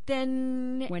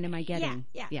 then when am I getting?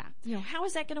 Yeah. How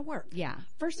is that going to work? Yeah.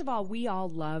 First of all, we all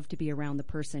love to be around the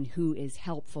person who is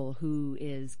helpful, who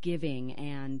is giving,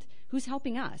 and who's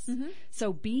helping us.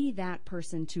 So be that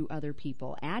person to other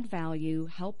people. Add value,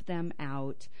 help them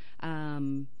out.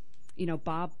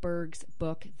 Bob Burg's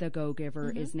book, The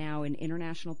Go-Giver, is now an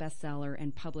international bestseller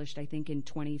and published, I think, in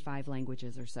 25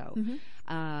 languages or so.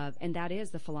 And that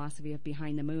is the philosophy of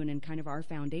Behind the Moon and kind of our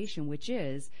foundation, which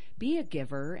is be a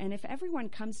giver. And if everyone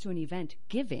comes to an event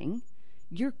giving,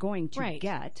 you're going to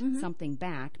get something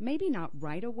back. Maybe not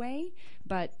right away,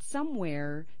 but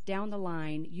somewhere down the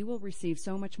line, you will receive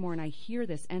so much more. And I hear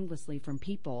this endlessly from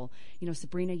people.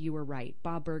 Sabrina, you were right.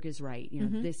 Bob Burg is right.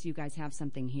 You guys have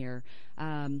something here.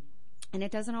 And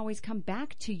it doesn't always come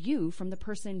back to you from the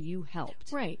person you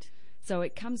helped. Right. So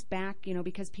it comes back,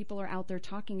 because people are out there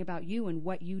talking about you and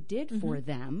what you did for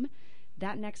them.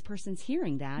 That next person's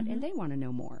hearing that and they want to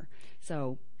know more.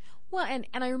 So. Well, and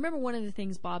I remember one of the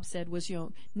things Bob said was,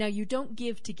 now you don't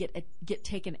give to get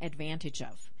taken advantage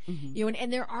of.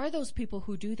 And there are those people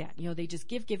who do that. They just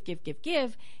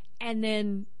give, and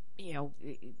then,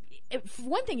 for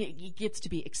one thing, it gets to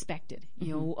be expected.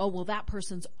 Oh, well, that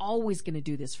person's always going to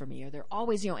do this for me, or they're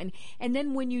always, and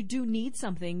then when you do need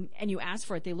something and you ask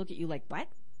for it, they look at you like, what?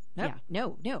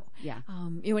 No. Yeah.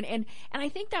 And I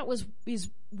think that is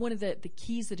one of the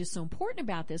keys that is so important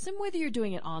about this. And whether you're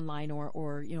doing it online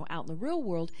or out in the real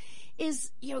world,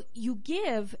 is, you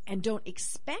give and don't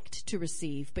expect to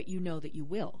receive, but you know that you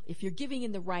will. If you're giving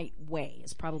in the right way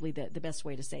is probably the best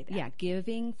way to say that. Yeah.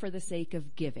 Giving for the sake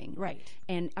of giving. Right.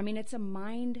 And I mean, it's a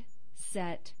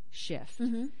mindset shift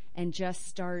and just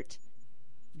start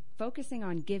focusing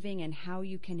on giving and how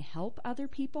you can help other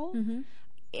people.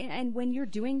 And when you're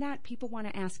doing that, people want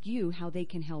to ask you how they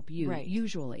can help you,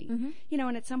 usually.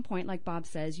 And at some point, like Bob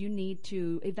says, you need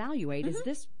to evaluate, is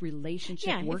this relationship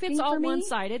working for me? If it's all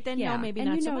one-sided, then no, maybe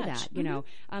not so much.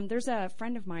 That, there's a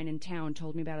friend of mine in town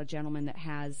told me about a gentleman that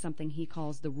has something he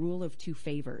calls the rule of 2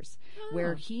 favors,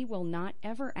 where he will not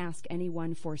ever ask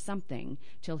anyone for something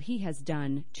till he has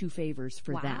done 2 favors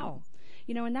for them.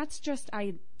 And that's just,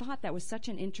 I thought that was such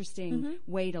an interesting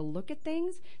way to look at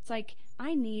things. It's like,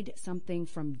 I need something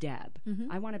from Deb.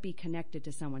 I want to be connected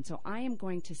to someone. So I am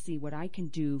going to see what I can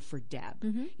do for Deb.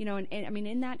 And I mean,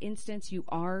 in that instance, you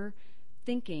are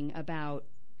thinking about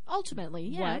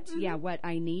ultimately, what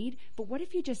I need. But what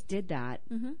if you just did that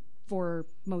for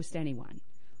most anyone?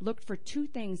 Look for 2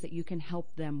 things that you can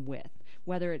help them with,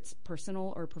 whether it's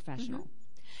personal or professional.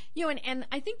 And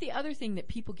I think the other thing that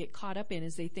people get caught up in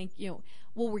is they think,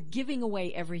 well, we're giving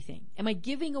away everything. Am I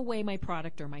giving away my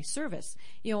product or my service?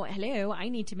 Hello, I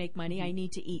need to make money. I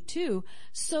need to eat too.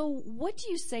 So what do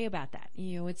you say about that?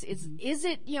 Is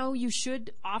it, you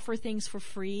should offer things for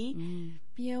free?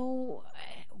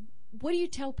 What do you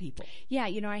tell people? Yeah,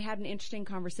 I had an interesting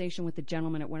conversation with a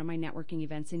gentleman at one of my networking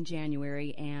events in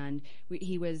January, and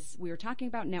we were talking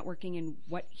about networking and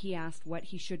what he asked what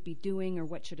he should be doing or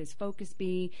what should his focus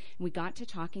be. And we got to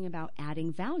talking about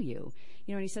adding value.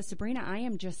 And he says, Sabrina, I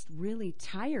am just really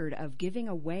tired of giving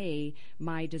away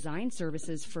my design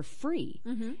services for free,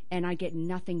 and I get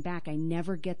nothing back. I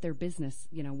never get their business,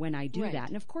 when I do that.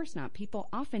 And of course not. People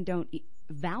often don't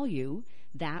value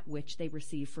that which they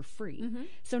receive for free.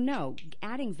 So no,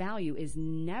 adding value is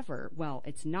never, well,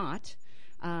 it's not,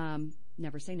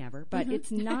 never say never, but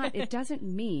it's not, it doesn't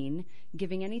mean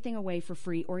giving anything away for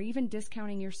free or even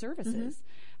discounting your services.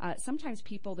 Sometimes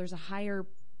there's a higher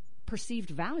perceived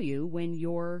value when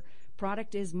your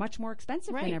product is much more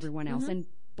expensive than everyone else. And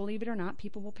believe it or not,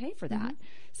 people will pay for that.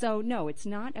 So no, it's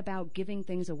not about giving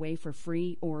things away for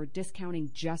free or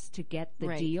discounting just to get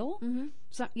the deal.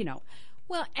 So,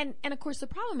 Well, and of course the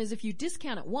problem is if you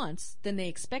discount it once, then they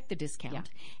expect the discount.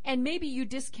 And maybe you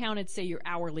discounted, say, your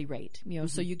hourly rate.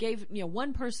 So you gave,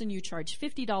 one person you charged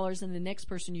 $50 and the next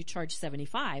person you charged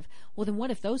 $75. Well, then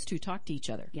what if those 2 talk to each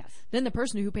other? Yes. Then the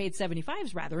person who paid $75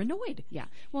 is rather annoyed. Yeah.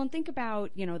 Well, and think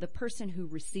about, the person who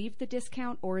received the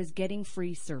discount or is getting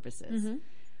free services.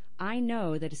 I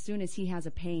know that as soon as he has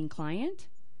a paying client,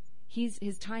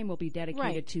 his time will be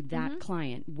dedicated to that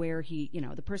client, where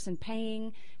the person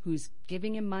paying, who's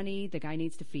giving him money, the guy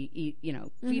needs to feed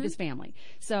his family.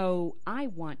 So I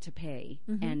want to pay,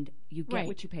 and you get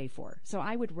what you pay for. So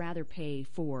I would rather pay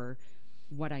for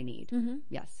what I need.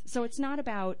 Yes. So it's not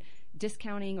about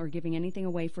discounting or giving anything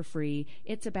away for free.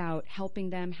 It's about helping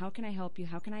them. How can I help you?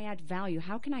 How can I add value?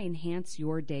 How can I enhance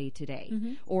your day today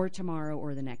or tomorrow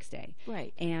or the next day?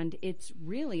 Right. And it's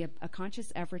really a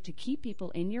conscious effort to keep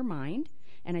people in your mind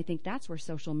And I think that's where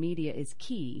social media is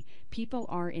key. People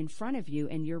are in front of you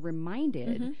and you're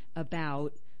reminded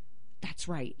about, that's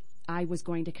right, I was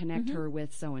going to connect her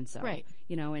with so-and-so. Right.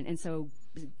 You know, and so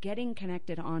getting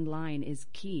connected online is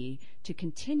key to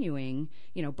continuing,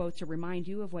 you know, both to remind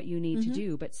you of what you need to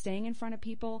do, but staying in front of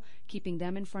people, keeping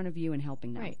them in front of you and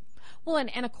helping them. Right. Well,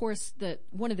 and of course,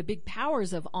 one of the big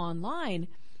powers of online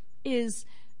is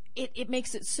it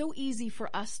makes it so easy for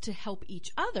us to help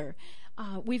each other.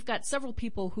 We've got several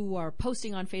people who are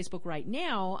posting on Facebook right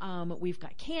now. We've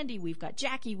got Candy, we've got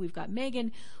Jackie, we've got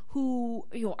Megan, who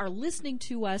are listening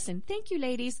to us, and thank you,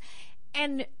 ladies.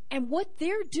 And what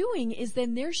they're doing is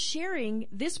then they're sharing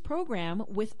this program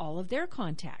with all of their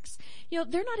contacts. They're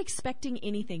not expecting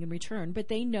anything in return, but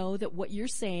they know that what you're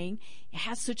saying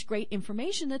has such great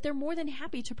information that they're more than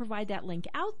happy to provide that link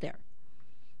out there.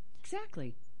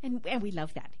 Exactly. And we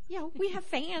love that. We have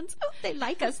fans. Oh, they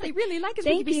like us. They really like us.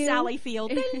 Thank We could be you. Sally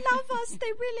Field. They love us.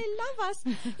 They really love us.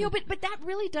 But that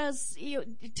really does,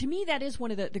 to me, that is one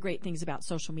of the great things about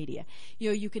social media.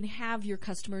 You can have your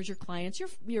customers, your clients,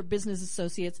 your business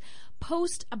associates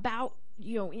post about,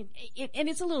 and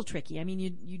it's a little tricky. I mean,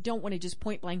 you don't want to just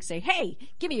point blank say, hey,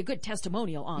 give me a good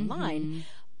testimonial online.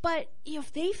 But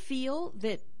if they feel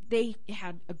that they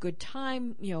had a good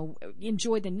time,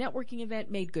 enjoyed the networking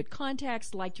event, made good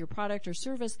contacts, liked your product or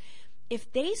service, if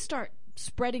they start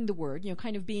spreading the word,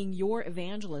 kind of being your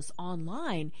evangelist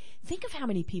online, think of how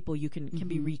many people you can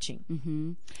be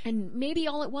reaching. And maybe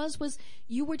all it was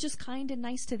you were just kind and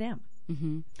nice to them.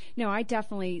 No,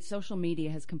 social media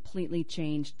has completely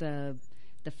changed the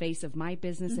face of my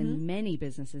business and many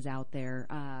businesses out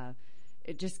there.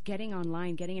 Just getting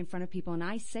online, getting in front of people. And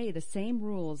I say the same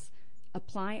rules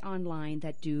apply online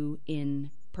that do in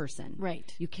person.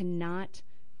 Right. You cannot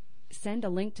send a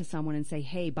link to someone and say,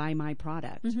 hey, buy my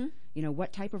product.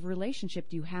 What type of relationship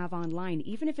do you have online?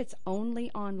 Even if it's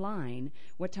only online,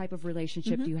 what type of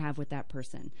relationship do you have with that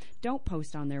person? Don't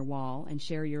post on their wall and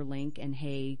share your link and,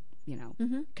 hey,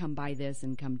 come buy this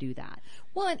and come do that.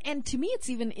 Well, and to me,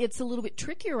 it's a little bit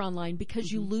trickier online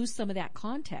because you lose some of that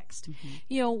context.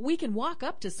 We can walk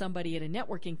up to somebody at a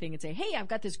networking thing and say, hey, I've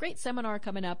got this great seminar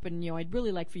coming up and, I'd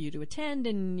really like for you to attend.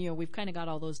 And, we've kind of got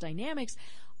all those dynamics.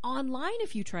 Online,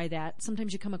 if you try that,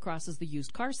 sometimes you come across as the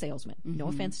used car salesman. No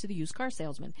offense to the used car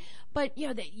salesman. But,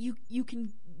 that you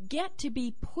can get to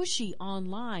be pushy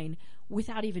online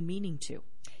without even meaning to.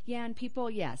 Yeah, and people,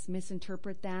 yes,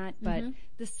 misinterpret that, but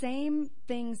the same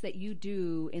things that you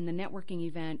do in the networking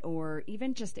event or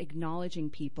even just acknowledging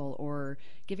people or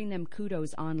giving them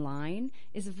kudos online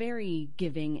is very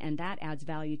giving, and that adds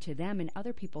value to them, and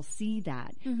other people see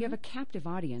that. You have a captive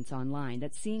audience online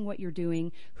that's seeing what you're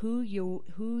doing, who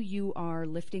you are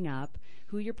lifting up,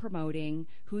 who you're promoting,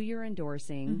 who you're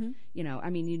endorsing.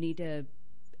 You need to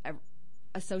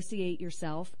associate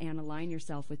yourself and align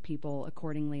yourself with people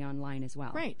accordingly online as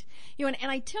well. Right. And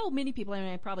I tell many people, and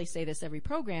I probably say this every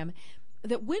program,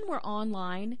 that when we're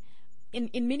online,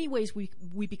 in many ways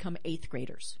we become eighth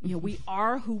graders. We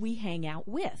are who we hang out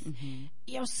with.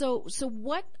 So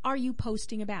what are you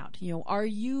posting about? Are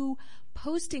you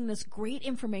posting this great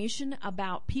information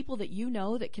about people that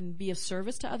that can be of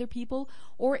service to other people,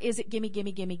 or is it gimme,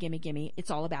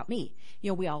 it's all about me?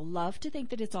 We all love to think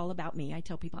that it's all about me. I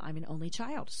tell people I'm an only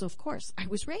child, so of course I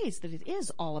was raised that it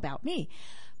is all about me.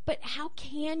 But how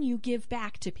can you give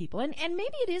back to people? And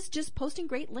maybe it is just posting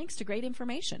great links to great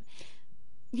information.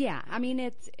 Yeah,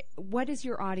 it's what is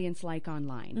your audience like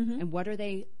online, and what are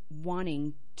they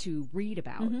wanting to read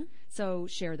about? So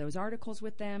share those articles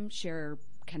with them, share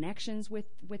connections with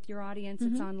your audience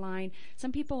that's online.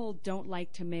 Some people don't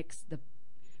like to mix the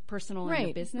personal and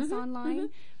the business online.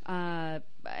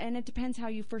 And it depends how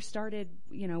you first started,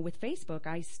 with Facebook.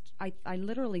 I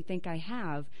literally think I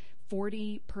have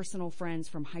 40 personal friends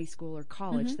from high school or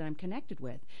college that I'm connected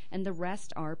with, and the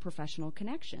rest are professional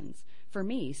connections for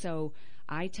me. So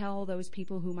I tell those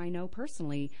people whom I know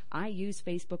personally, I use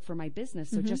Facebook for my business,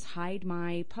 so just hide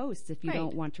my posts if you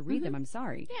don't want to read them. I'm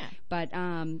sorry. Yeah. But,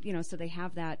 so they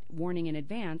have that warning in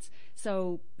advance.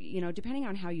 So, depending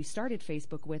on how you started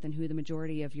Facebook with and who the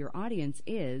majority of your audience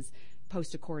is,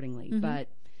 post accordingly. But,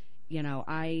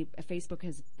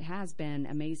 Facebook has been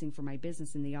amazing for my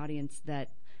business, and the audience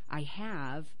that I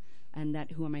have and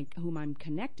that whom I'm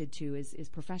connected to is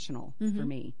professional for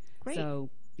me. Great. So,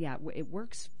 yeah, it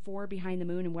works for Behind the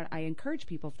Moon. And what I encourage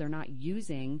people, if they're not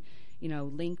using,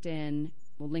 LinkedIn,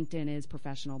 well, LinkedIn is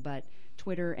professional, but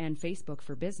Twitter and Facebook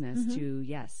for business to,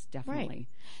 yes, definitely. Right.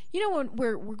 You know,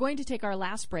 we're going to take our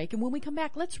last break, and when we come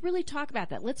back, let's really talk about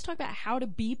that. Let's talk about how to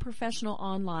be professional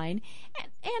online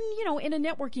and you know, in a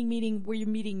networking meeting where you're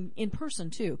meeting in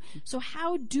person too. So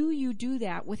how do you do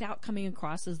that without coming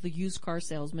across as the used car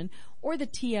salesman or the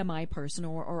TMI person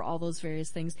or all those various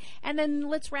things? And then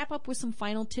let's wrap up with some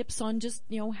final tips on just,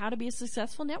 you know, how to be a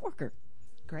successful networker.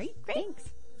 Great. Thanks.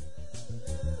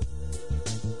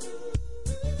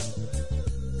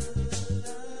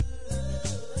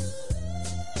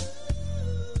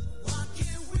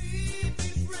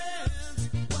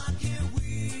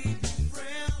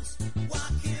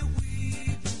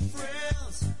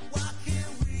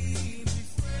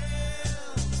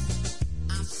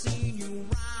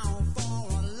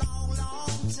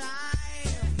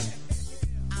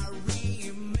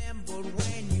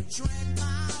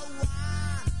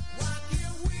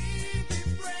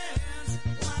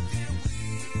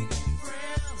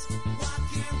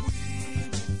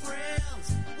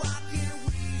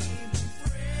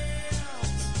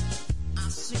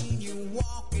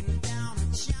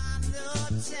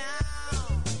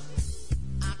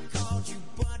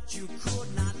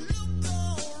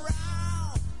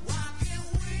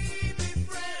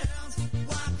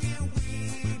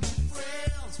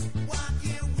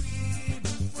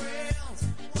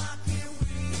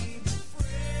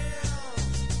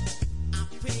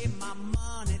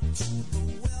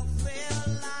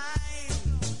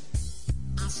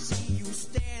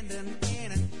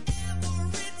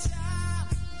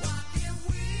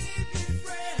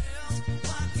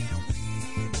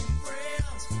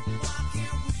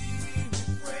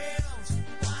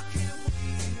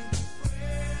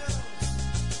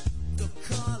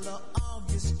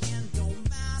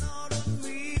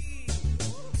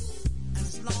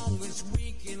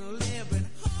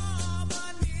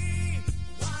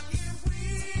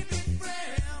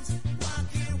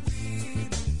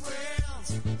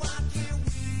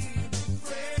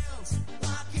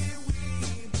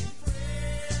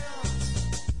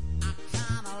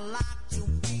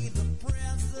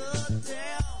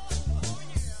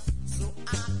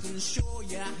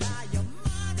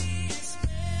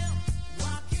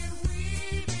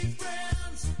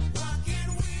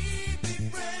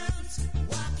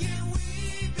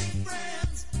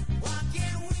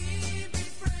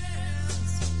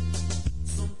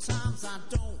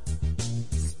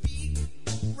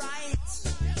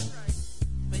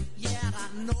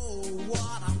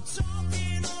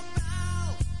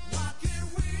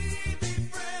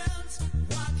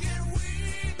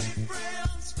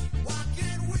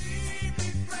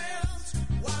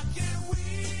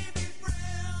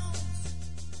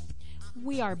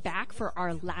 We are back for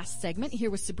our last segment here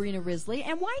with Sabrina Risley.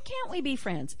 And why can't we be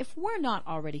friends? If we're not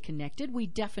already connected, we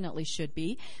definitely should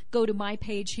be. Go to my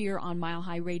page here on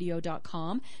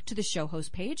milehighradio.com to the show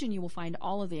host page, and you will find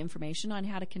all of the information on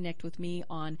how to connect with me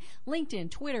on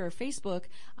LinkedIn, Twitter, Facebook.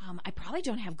 I probably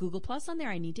don't have Google Plus on there.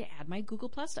 I need to add my Google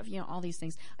Plus stuff, you know, all these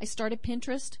things. I started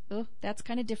Pinterest. Oh, that's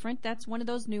kind of different. That's one of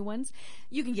those new ones.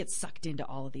 You can get sucked into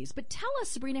all of these. But tell us,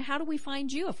 Sabrina, how do we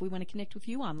find you if we want to connect with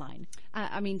you online?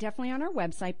 Definitely on our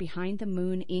website,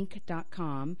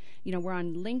 behindthemooninc.com. You know, we're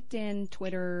on LinkedIn,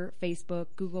 Twitter, Facebook,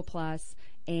 Google Plus,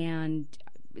 and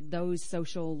those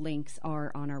social links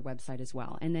are on our website as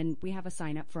well. And then we have a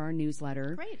sign up for our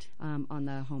newsletter on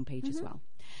the homepage as well.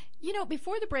 You know,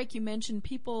 before the break, you mentioned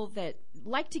people that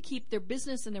like to keep their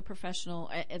business and their professional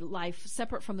life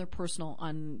separate from their personal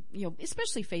on, you know,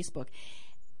 especially Facebook.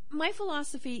 My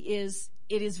philosophy is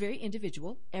it is very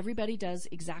individual. Everybody does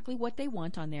exactly what they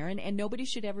want on there, and nobody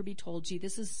should ever be told, gee,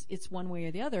 it's one way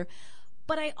or the other.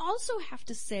 But I also have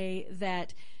to say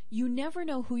that you never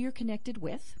know who you're connected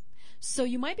with. So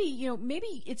you might be, you know,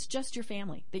 maybe it's just your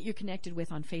family that you're connected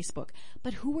with on Facebook,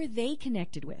 but who are they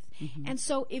connected with? Mm-hmm. And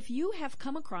so if you have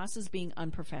come across as being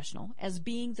unprofessional, as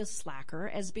being the slacker,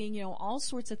 as being, you know, all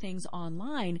sorts of things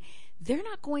online, they're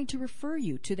not going to refer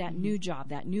you to that new job,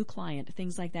 that new client,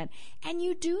 things like that. And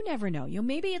you do never know. You know,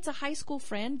 maybe it's a high school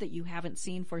friend that you haven't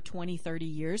seen for 20, 30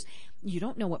 years. You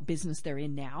don't know what business they're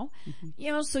in now. Mm-hmm.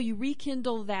 You know, so you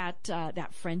rekindle that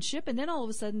friendship, and then all of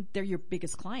a sudden they're your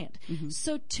biggest client. Mm-hmm.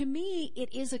 So to me,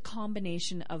 it is a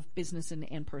combination of business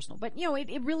and personal. But, you know,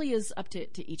 it really is up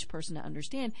to each person to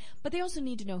understand. But they also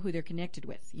need to know who they're connected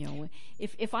with. You know,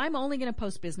 if I'm only going to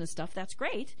post business stuff, that's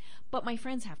great, but my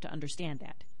friends have to understand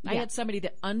that. I had somebody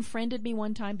that unfriended me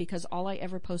one time because all I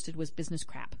ever posted was business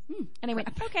crap. And I went,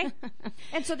 okay.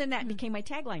 And so then that became my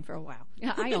tagline for a while.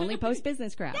 I only post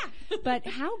business crap. Yeah. But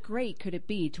how great could it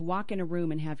be to walk in a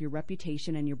room and have your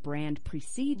reputation and your brand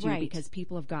precede you Right. because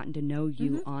people have gotten to know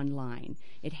you online?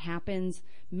 It happens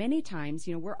many times.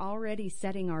 You know, we're already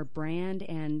setting our brand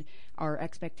and our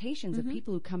expectations of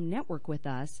people who come network with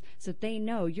us so that they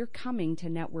know you're coming to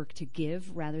network to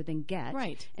give rather than get.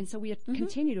 Right. And so we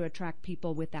continue to attract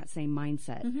people with that same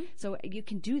mindset. So you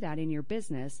can do that in your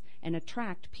business and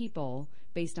attract people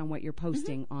based on what you're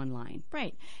posting online.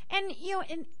 Right. And, you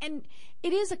know, and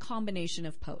it is a combination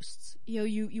of posts. You know,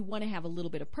 you want to have a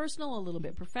little bit of personal, a little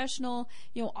bit professional,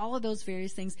 you know, all of those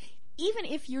various things, even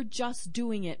if you're just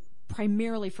doing it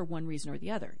primarily for one reason or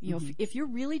the other. You know, if you're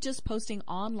really just posting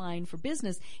online for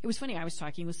business, it was funny. I was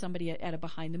talking with somebody at a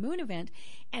Behind the Moon event,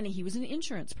 and he was an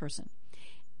insurance person.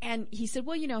 And he said,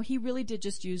 well, you know, he really did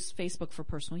just use Facebook for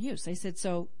personal use. I said,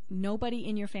 so nobody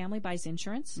in your family buys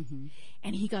insurance?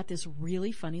 And he got this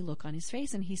really funny look on his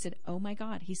face. And he said, oh, my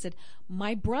God. He said,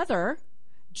 my brother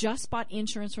just bought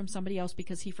insurance from somebody else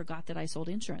because he forgot that I sold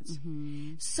insurance.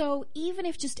 So even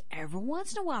if just every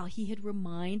once in a while he had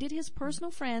reminded his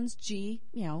personal friends, gee,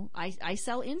 you know, I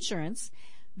sell insurance,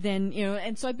 then, you know,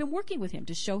 and so I've been working with him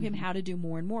to show him how to do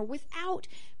more and more without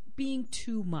being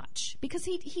too much, because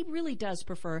he really does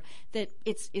prefer that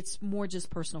it's more just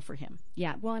personal for him.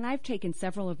 Yeah, well, and I've taken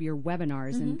several of your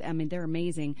webinars, and I mean, they're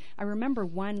amazing. I remember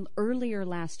one earlier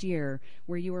last year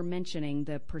where you were mentioning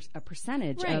a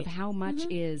percentage Right. of how much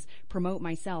is promote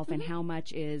myself and how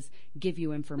much is give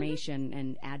you information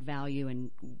and add value,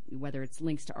 and whether it's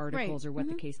links to articles or what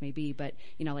the case may be. But,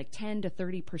 you know, like 10 to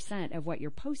 30% of what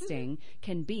you're posting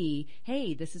can be,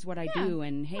 hey, this is what I do,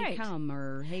 and hey, Right. come,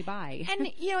 or hey, bye.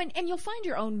 And, you know, and you'll find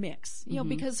your own mix, you know,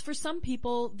 because for some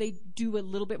people, they do a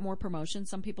little bit more promotion.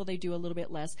 Some people, they do a little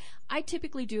bit less. I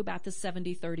typically do about the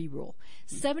 70-30 rule.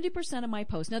 70% of my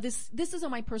posts. Now, this is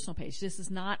on my personal page. This is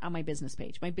not on my business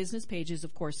page. My business page is,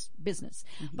 of course, business.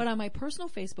 But on my personal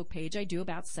Facebook page, I do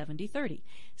about 70-30.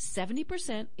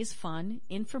 70% is fun,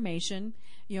 information.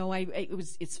 You know,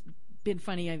 it's been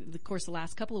funny. Of course, the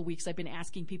last couple of weeks, I've been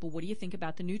asking people, what do you think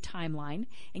about the new timeline,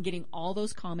 and getting all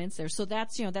those comments there. So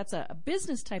that's, you know, that's a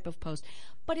business type of post,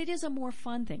 but it is a more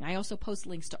fun thing. I also post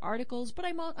links to articles, but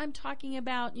I'm talking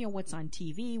about, you know, what's on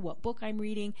TV, what book I'm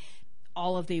reading,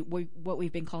 all of what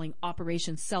we've been calling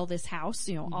Operation Sell This House,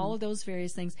 you know, all of those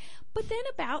various things. But then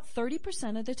about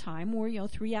 30% of the time, or, you know,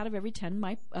 3 out of every 10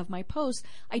 of my posts,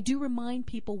 I do remind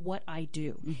people what I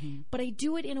do. But I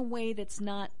do it in a way that's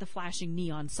not the flashing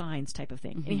neon signs type of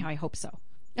thing. Anyhow, I hope so.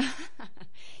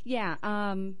 Yeah.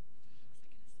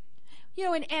 You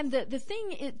know, and the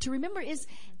thing to remember is,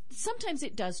 sometimes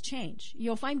it does change. You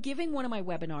know, if I'm giving one of my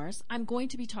webinars, I'm going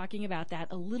to be talking about that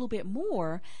a little bit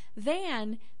more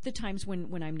than the times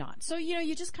when I'm not. So, you know,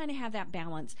 you just kind of have that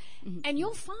balance. And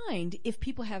you'll find if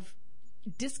people have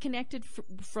disconnected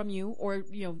from you, or,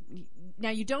 you know, now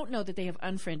you don't know that they have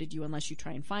unfriended you unless you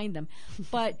try and find them.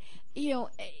 But, you know,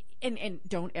 and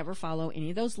don't ever follow any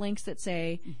of those links that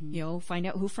say, you know, find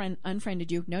out who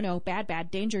unfriended you. No,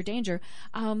 bad, danger.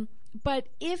 But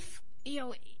if, you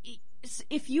know,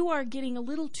 if you are getting a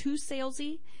little too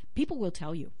salesy, people will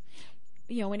tell you.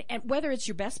 You know, and whether it's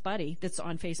your best buddy that's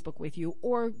on Facebook with you,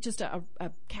 or just a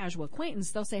casual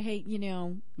acquaintance, they'll say, hey, you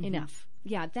know, enough.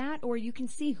 Yeah, that, or you can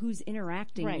see who's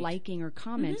interacting, Right. liking, or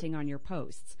commenting on your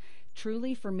posts.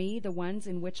 Truly, for me, the ones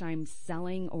in which I'm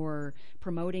selling or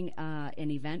promoting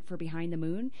an event for Behind the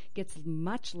Moon gets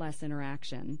much less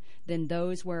interaction than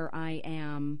those where I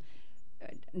am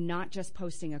not just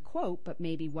posting a quote, but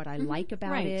maybe what I like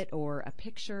about Right. it, or a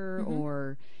picture,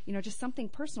 or, you know, just something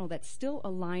personal that's still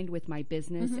aligned with my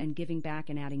business and giving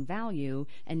back and adding value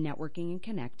and networking and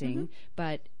connecting.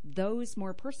 But those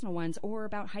more personal ones, or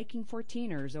about hiking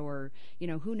 14ers, or, you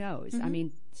know, who knows? I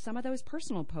mean, some of those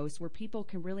personal posts where people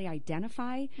can really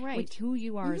identify Right. with who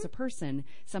you are as a person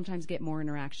sometimes get more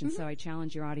interaction. So I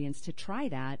challenge your audience to try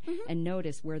that and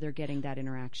notice where they're getting that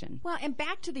interaction. Well, and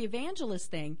back to the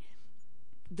evangelist thing,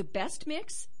 the best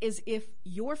mix is if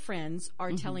your friends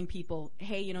are telling people,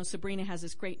 hey, you know, Sabrina has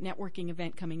this great networking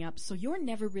event coming up, so you're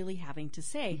never really having to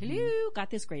say, hello, got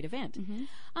this great event.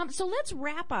 So let's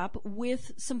wrap up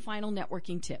with some final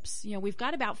networking tips. You know, we've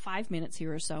got about 5 minutes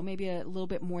here or so, maybe a little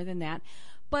bit more than that.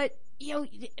 But, you know,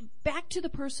 back to the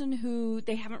person who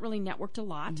they haven't really networked a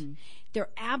lot. They're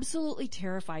absolutely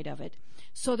terrified of it.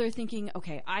 So they're thinking,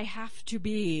 okay, I have to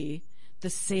be the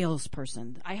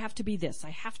salesperson. I have to be this. I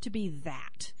have to be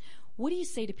that. What do you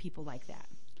say to people like that?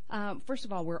 First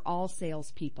of all, we're all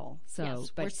salespeople. So,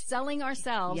 Yes, but we're selling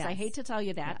ourselves. Yes. I hate to tell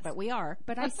you that, Yes. but we are.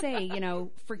 But I say,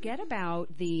 forget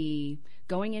about the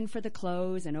going in for the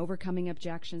close and overcoming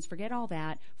objections. Forget all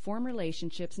that. Form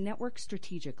relationships. Network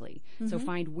strategically. So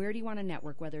find where do you want to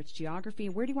network, whether it's geography,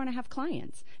 where do you want to have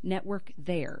clients? Network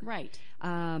there. Right.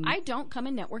 I don't come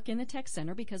and network in the tech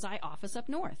center because I office up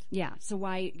north. Yeah. So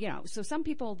why, so some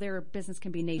people, their business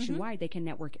can be nationwide. They can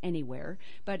network anywhere.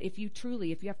 But if you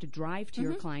have to drive to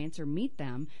your clients or meet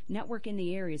them, network in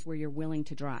the areas where you're willing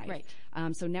to drive. Right.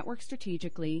 So network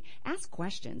strategically. Ask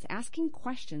questions. Asking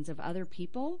questions of other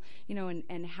people,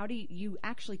 and how do you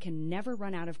actually can never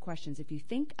run out of questions. If you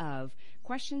think of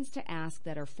questions to ask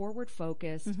that are forward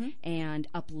focused and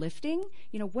uplifting,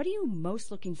 what are you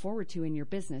most looking forward to in your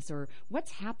business, or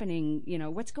what's happening,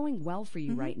 what's going well for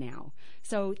you right now?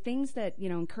 So things that,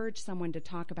 encourage someone to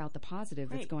talk about the positive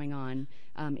that's going on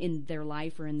in their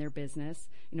life or in their business.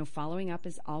 Following up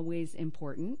is always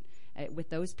important. With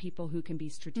those people who can be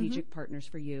strategic partners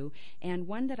for you. And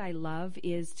one that I love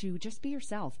is to just be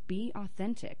yourself. Be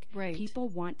authentic. Right. People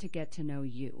want to get to know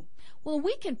you. Well,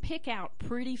 we can pick out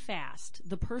pretty fast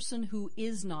the person who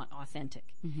is not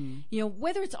authentic.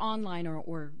 Whether it's online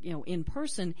or in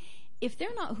person, if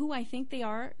they're not who I think they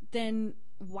are, then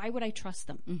why would I trust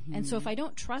them? And so if I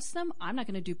don't trust them, I'm not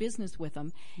going to do business with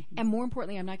them. And more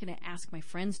importantly, I'm not going to ask my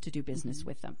friends to do business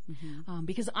with them.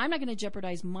 Because I'm not going to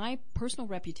jeopardize my personal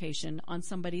reputation on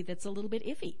somebody that's a little bit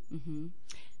iffy.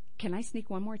 Can I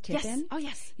sneak one more tip in? Oh,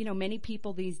 yes. Many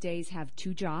people these days have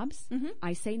 2 jobs.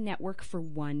 I say network for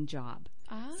 1 job.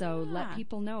 So let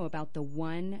people know about the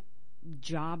one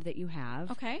job that you have,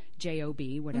 okay,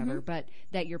 J-O-B, whatever, but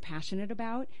that you're passionate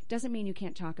about. Doesn't mean you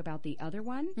can't talk about the other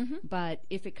one, but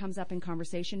if it comes up in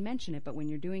conversation, mention it. But when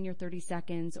you're doing your 30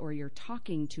 seconds or you're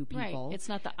talking to people. Right. It's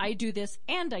not that I do this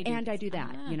and I do and this. I do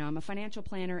that. I'm a financial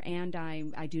planner and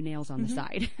I do nails on the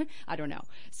side. I don't know.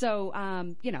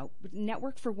 So,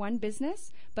 network for one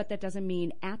business, but that doesn't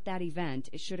mean at that event,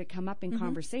 should it come up in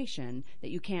conversation, that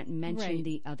you can't mention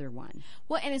the other one.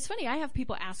 Well, and it's funny, I have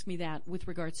people ask me that with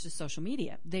regards to social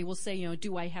media. They will say,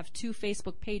 do I have 2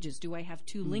 Facebook pages? Do I have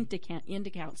 2 LinkedIn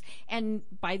accounts? And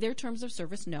by their terms of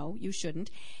service, no, you shouldn't.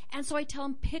 And so I tell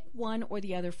them pick one or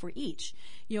the other for each.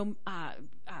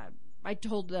 I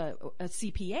told a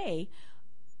CPA,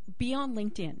 be on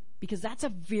LinkedIn, because that's a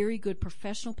very good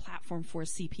professional platform for a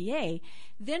CPA.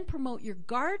 Then promote your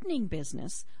gardening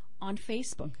business on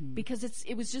Facebook, because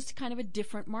it was just kind of a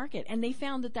different market. And they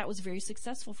found that was very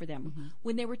successful for them.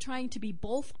 When they were trying to be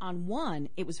both on one,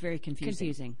 it was very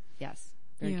confusing. Yes.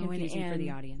 Very confusing for the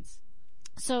audience.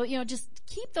 So, just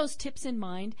keep those tips in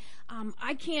mind.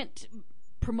 I can't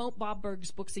promote Bob Berg's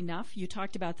books enough. You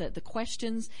talked about the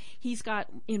questions. He's got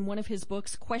in one of his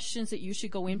books questions that you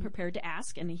should go in prepared to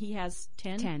ask, and he has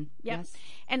 10. 10, yes.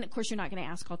 And of course, you're not going to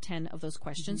ask all 10 of those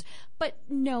questions, but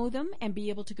know them and be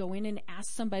able to go in and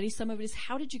ask somebody. Some of it is,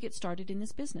 how did you get started in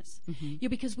this business?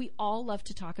 Because we all love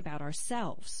to talk about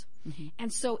ourselves.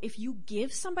 And so if you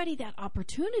give somebody that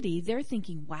opportunity, they're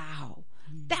thinking, wow,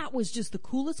 that was just the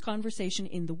coolest conversation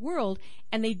in the world,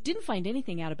 and they didn't find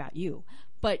anything out about you.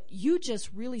 But you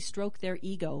just really stroke their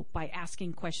ego by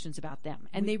asking questions about them,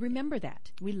 and they remember that.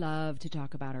 We love to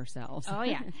talk about ourselves. Oh,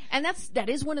 yeah. And that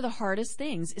is one of the hardest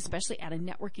things, especially at a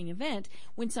networking event,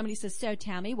 when somebody says, so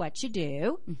tell me what you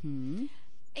do.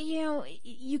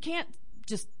 You can't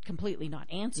just completely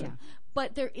not answer. Yeah.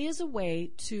 But there is a way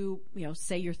to,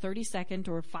 say your 30-second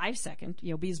or 5-second,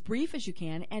 be as brief as you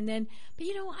can, and then, but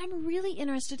I'm really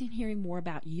interested in hearing more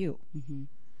about you.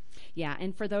 Yeah,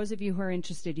 and for those of you who are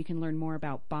interested, you can learn more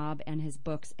about Bob and his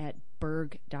books at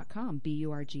burg.com,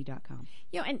 B-U-R-G.com.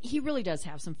 And he really does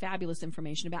have some fabulous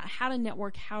information about how to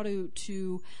network, how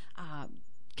to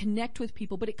connect with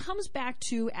people. But it comes back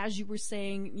to, as you were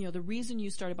saying, the reason you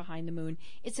started Behind the Moon,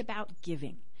 it's about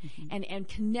giving. And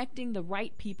connecting the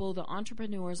right people, the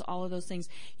entrepreneurs, all of those things.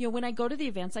 When I go to the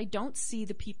events, I don't see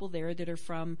the people there that are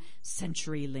from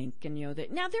CenturyLink, and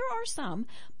now there are some,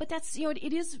 but that's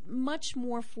it is much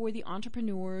more for the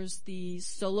entrepreneurs, the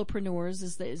solopreneurs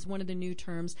is one of the new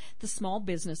terms, the small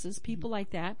businesses, people like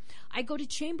that. I go to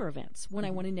chamber events when I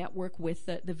want to network with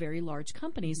the very large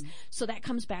companies. So that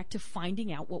comes back to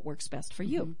finding out what works best for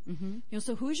you.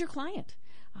 So who's your client?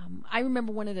 I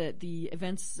remember one of the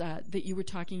events that you were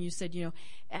talking. You said,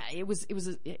 it was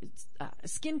a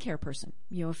skincare person.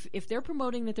 If they're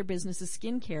promoting that their business is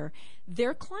skincare,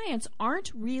 their clients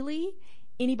aren't really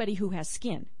anybody who has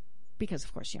skin, because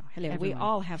of course, we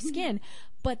all have skin.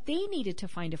 but they needed to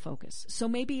find a focus. So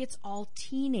maybe it's all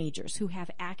teenagers who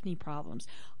have acne problems,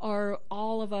 or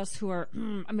all of us who are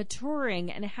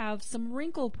maturing and have some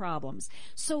wrinkle problems.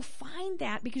 So find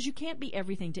that, because you can't be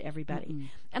everything to everybody. Mm-hmm.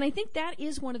 And I think that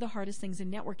is one of the hardest things in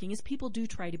networking, is people do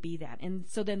try to be that. And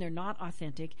so then they're not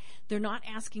authentic. They're not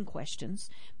asking questions,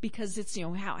 because it's,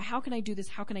 how can I do this?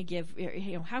 How can I give,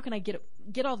 how can I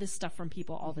get all this stuff from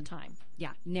people all the time?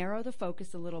 Yeah. Narrow the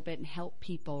focus a little bit and help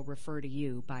people refer to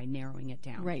you by narrowing it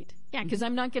down. Right. Yeah. Because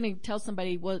I'm not going to tell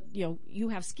somebody, well, you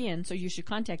have skin, so you should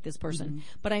contact this person. Mm-hmm.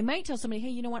 But I might tell somebody, hey,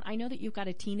 you know what? I know that you've got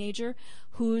a teenager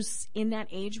who's in that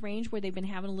age range where they've been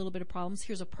having a little bit of problems.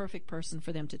 Here's a perfect person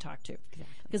for them to talk to. Exactly.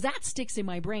 Because that sticks in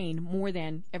my brain more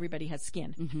than everybody has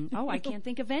skin. Mm-hmm. Oh, I can't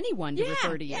think of anyone to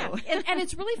refer to you. Yeah. And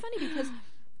it's really funny, because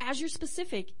as you're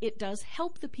specific, it does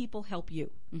help the people help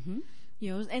you. Mm-hmm.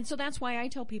 And so that's why I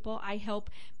tell people I help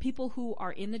people who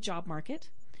are in the job market.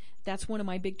 That's one of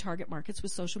my big target markets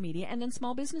with social media, and then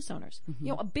small business owners.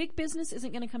 Mm-hmm. A big business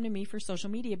isn't going to come to me for social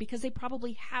media because they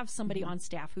probably have somebody on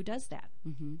staff who does that.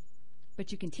 Mm-hmm.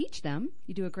 But you can teach them.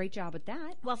 You do a great job at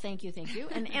that. Well, thank you.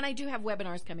 And I do have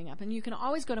webinars coming up, and you can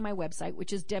always go to my website,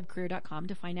 which is debcareer.com,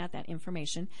 to find out that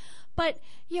information. But,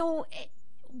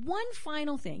 one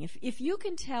final thing, if you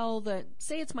can tell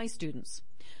say it's my students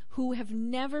who have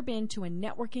never been to a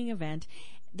networking event,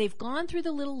 they've gone through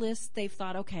the little list, they've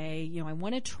thought, okay, I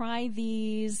want to try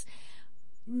these.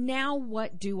 Now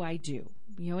what do I do?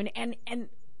 And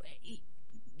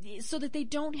so that they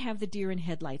don't have the deer in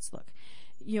headlights look.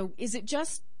 Is it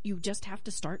just, you just have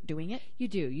to start doing it? You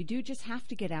do. You do just have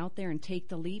to get out there and take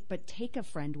the leap, but take a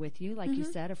friend with you, like you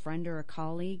said, a friend or a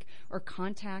colleague, or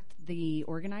contact the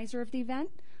organizer of the event.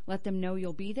 Let them know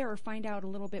you'll be there, or find out a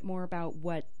little bit more about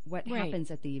what happens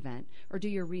at the event, or do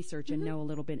your research and know a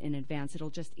little bit in advance.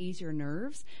 It'll just ease your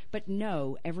nerves. But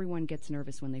no, everyone gets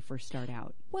nervous when they first start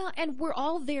out. Well, and we're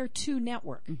all there to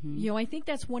network. Mm-hmm. I think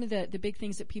that's one of the big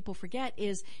things that people forget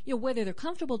is, whether they're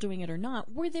comfortable doing it or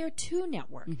not, we're there to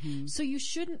network. Mm-hmm. So you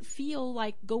shouldn't feel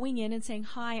like going in and saying,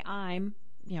 hi, I'm,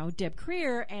 Deb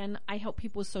Creer, and I help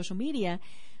people with social media.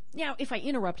 Now, if I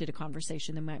interrupted a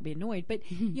conversation, they might be annoyed. But,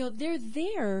 they're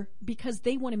there because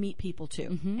they want to meet people, too.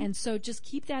 Mm-hmm. And so just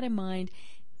keep that in mind.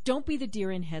 Don't be the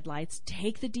deer in headlights.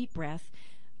 Take the deep breath.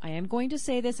 I am going to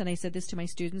say this, and I said this to my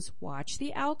students, watch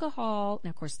the alcohol. Now,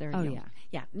 of course, they're,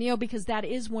 because that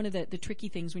is one of the tricky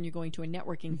things when you're going to a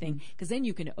networking thing, because then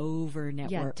you can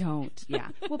over-network. Yeah, don't. Yeah.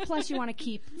 Well, plus you want to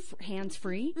keep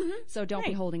hands-free, so don't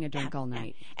be holding a drink all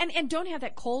night. Yeah. And don't have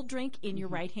that cold drink in your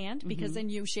right hand, because then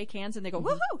you shake hands and they go,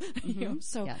 woohoo!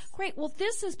 So, great. Well,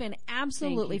 this has been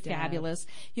absolutely fabulous.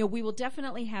 We will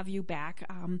definitely have you back,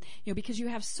 because you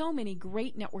have so many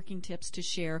great networking tips to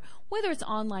share, whether it's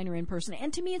online or in person.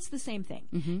 And to me, it's the same thing.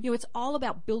 Mm-hmm. It's all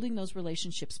about building those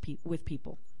relationships with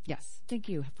people. Yes. Thank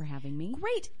you for having me.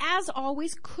 Great. As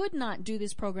always, could not do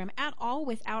this program at all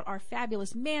without our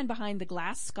fabulous man behind the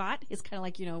glass, Scott. It's kind of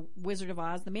like, Wizard of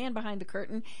Oz, the man behind the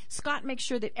curtain. Scott makes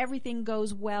sure that everything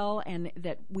goes well and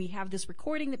that we have this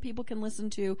recording that people can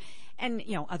listen to. And,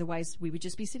 otherwise we would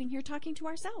just be sitting here talking to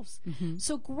ourselves. Mm-hmm.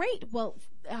 So great. Well,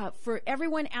 for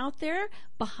everyone out there,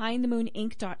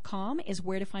 BehindTheMoonInc.com is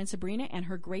where to find Sabrina and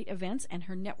her great events and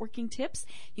her networking tips.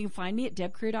 You can find me at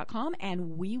debcareer.com,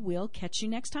 and we will catch you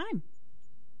next time.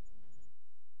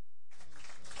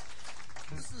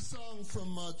 This is a song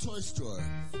from Toy Story.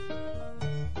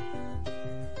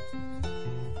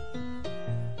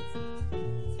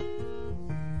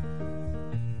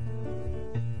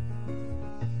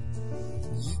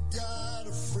 You got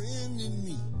a friend in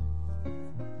me.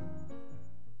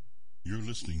 You're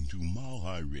listening to Mile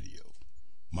High Radio.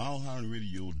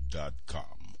 MileHighRadio.com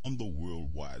on the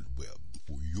World Wide Web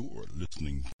for your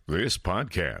listening. This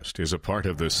podcast is a part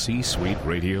of the C-Suite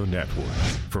Radio Network.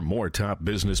 For more top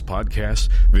business podcasts,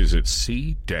 visit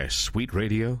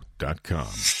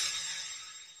c-suiteradio.com.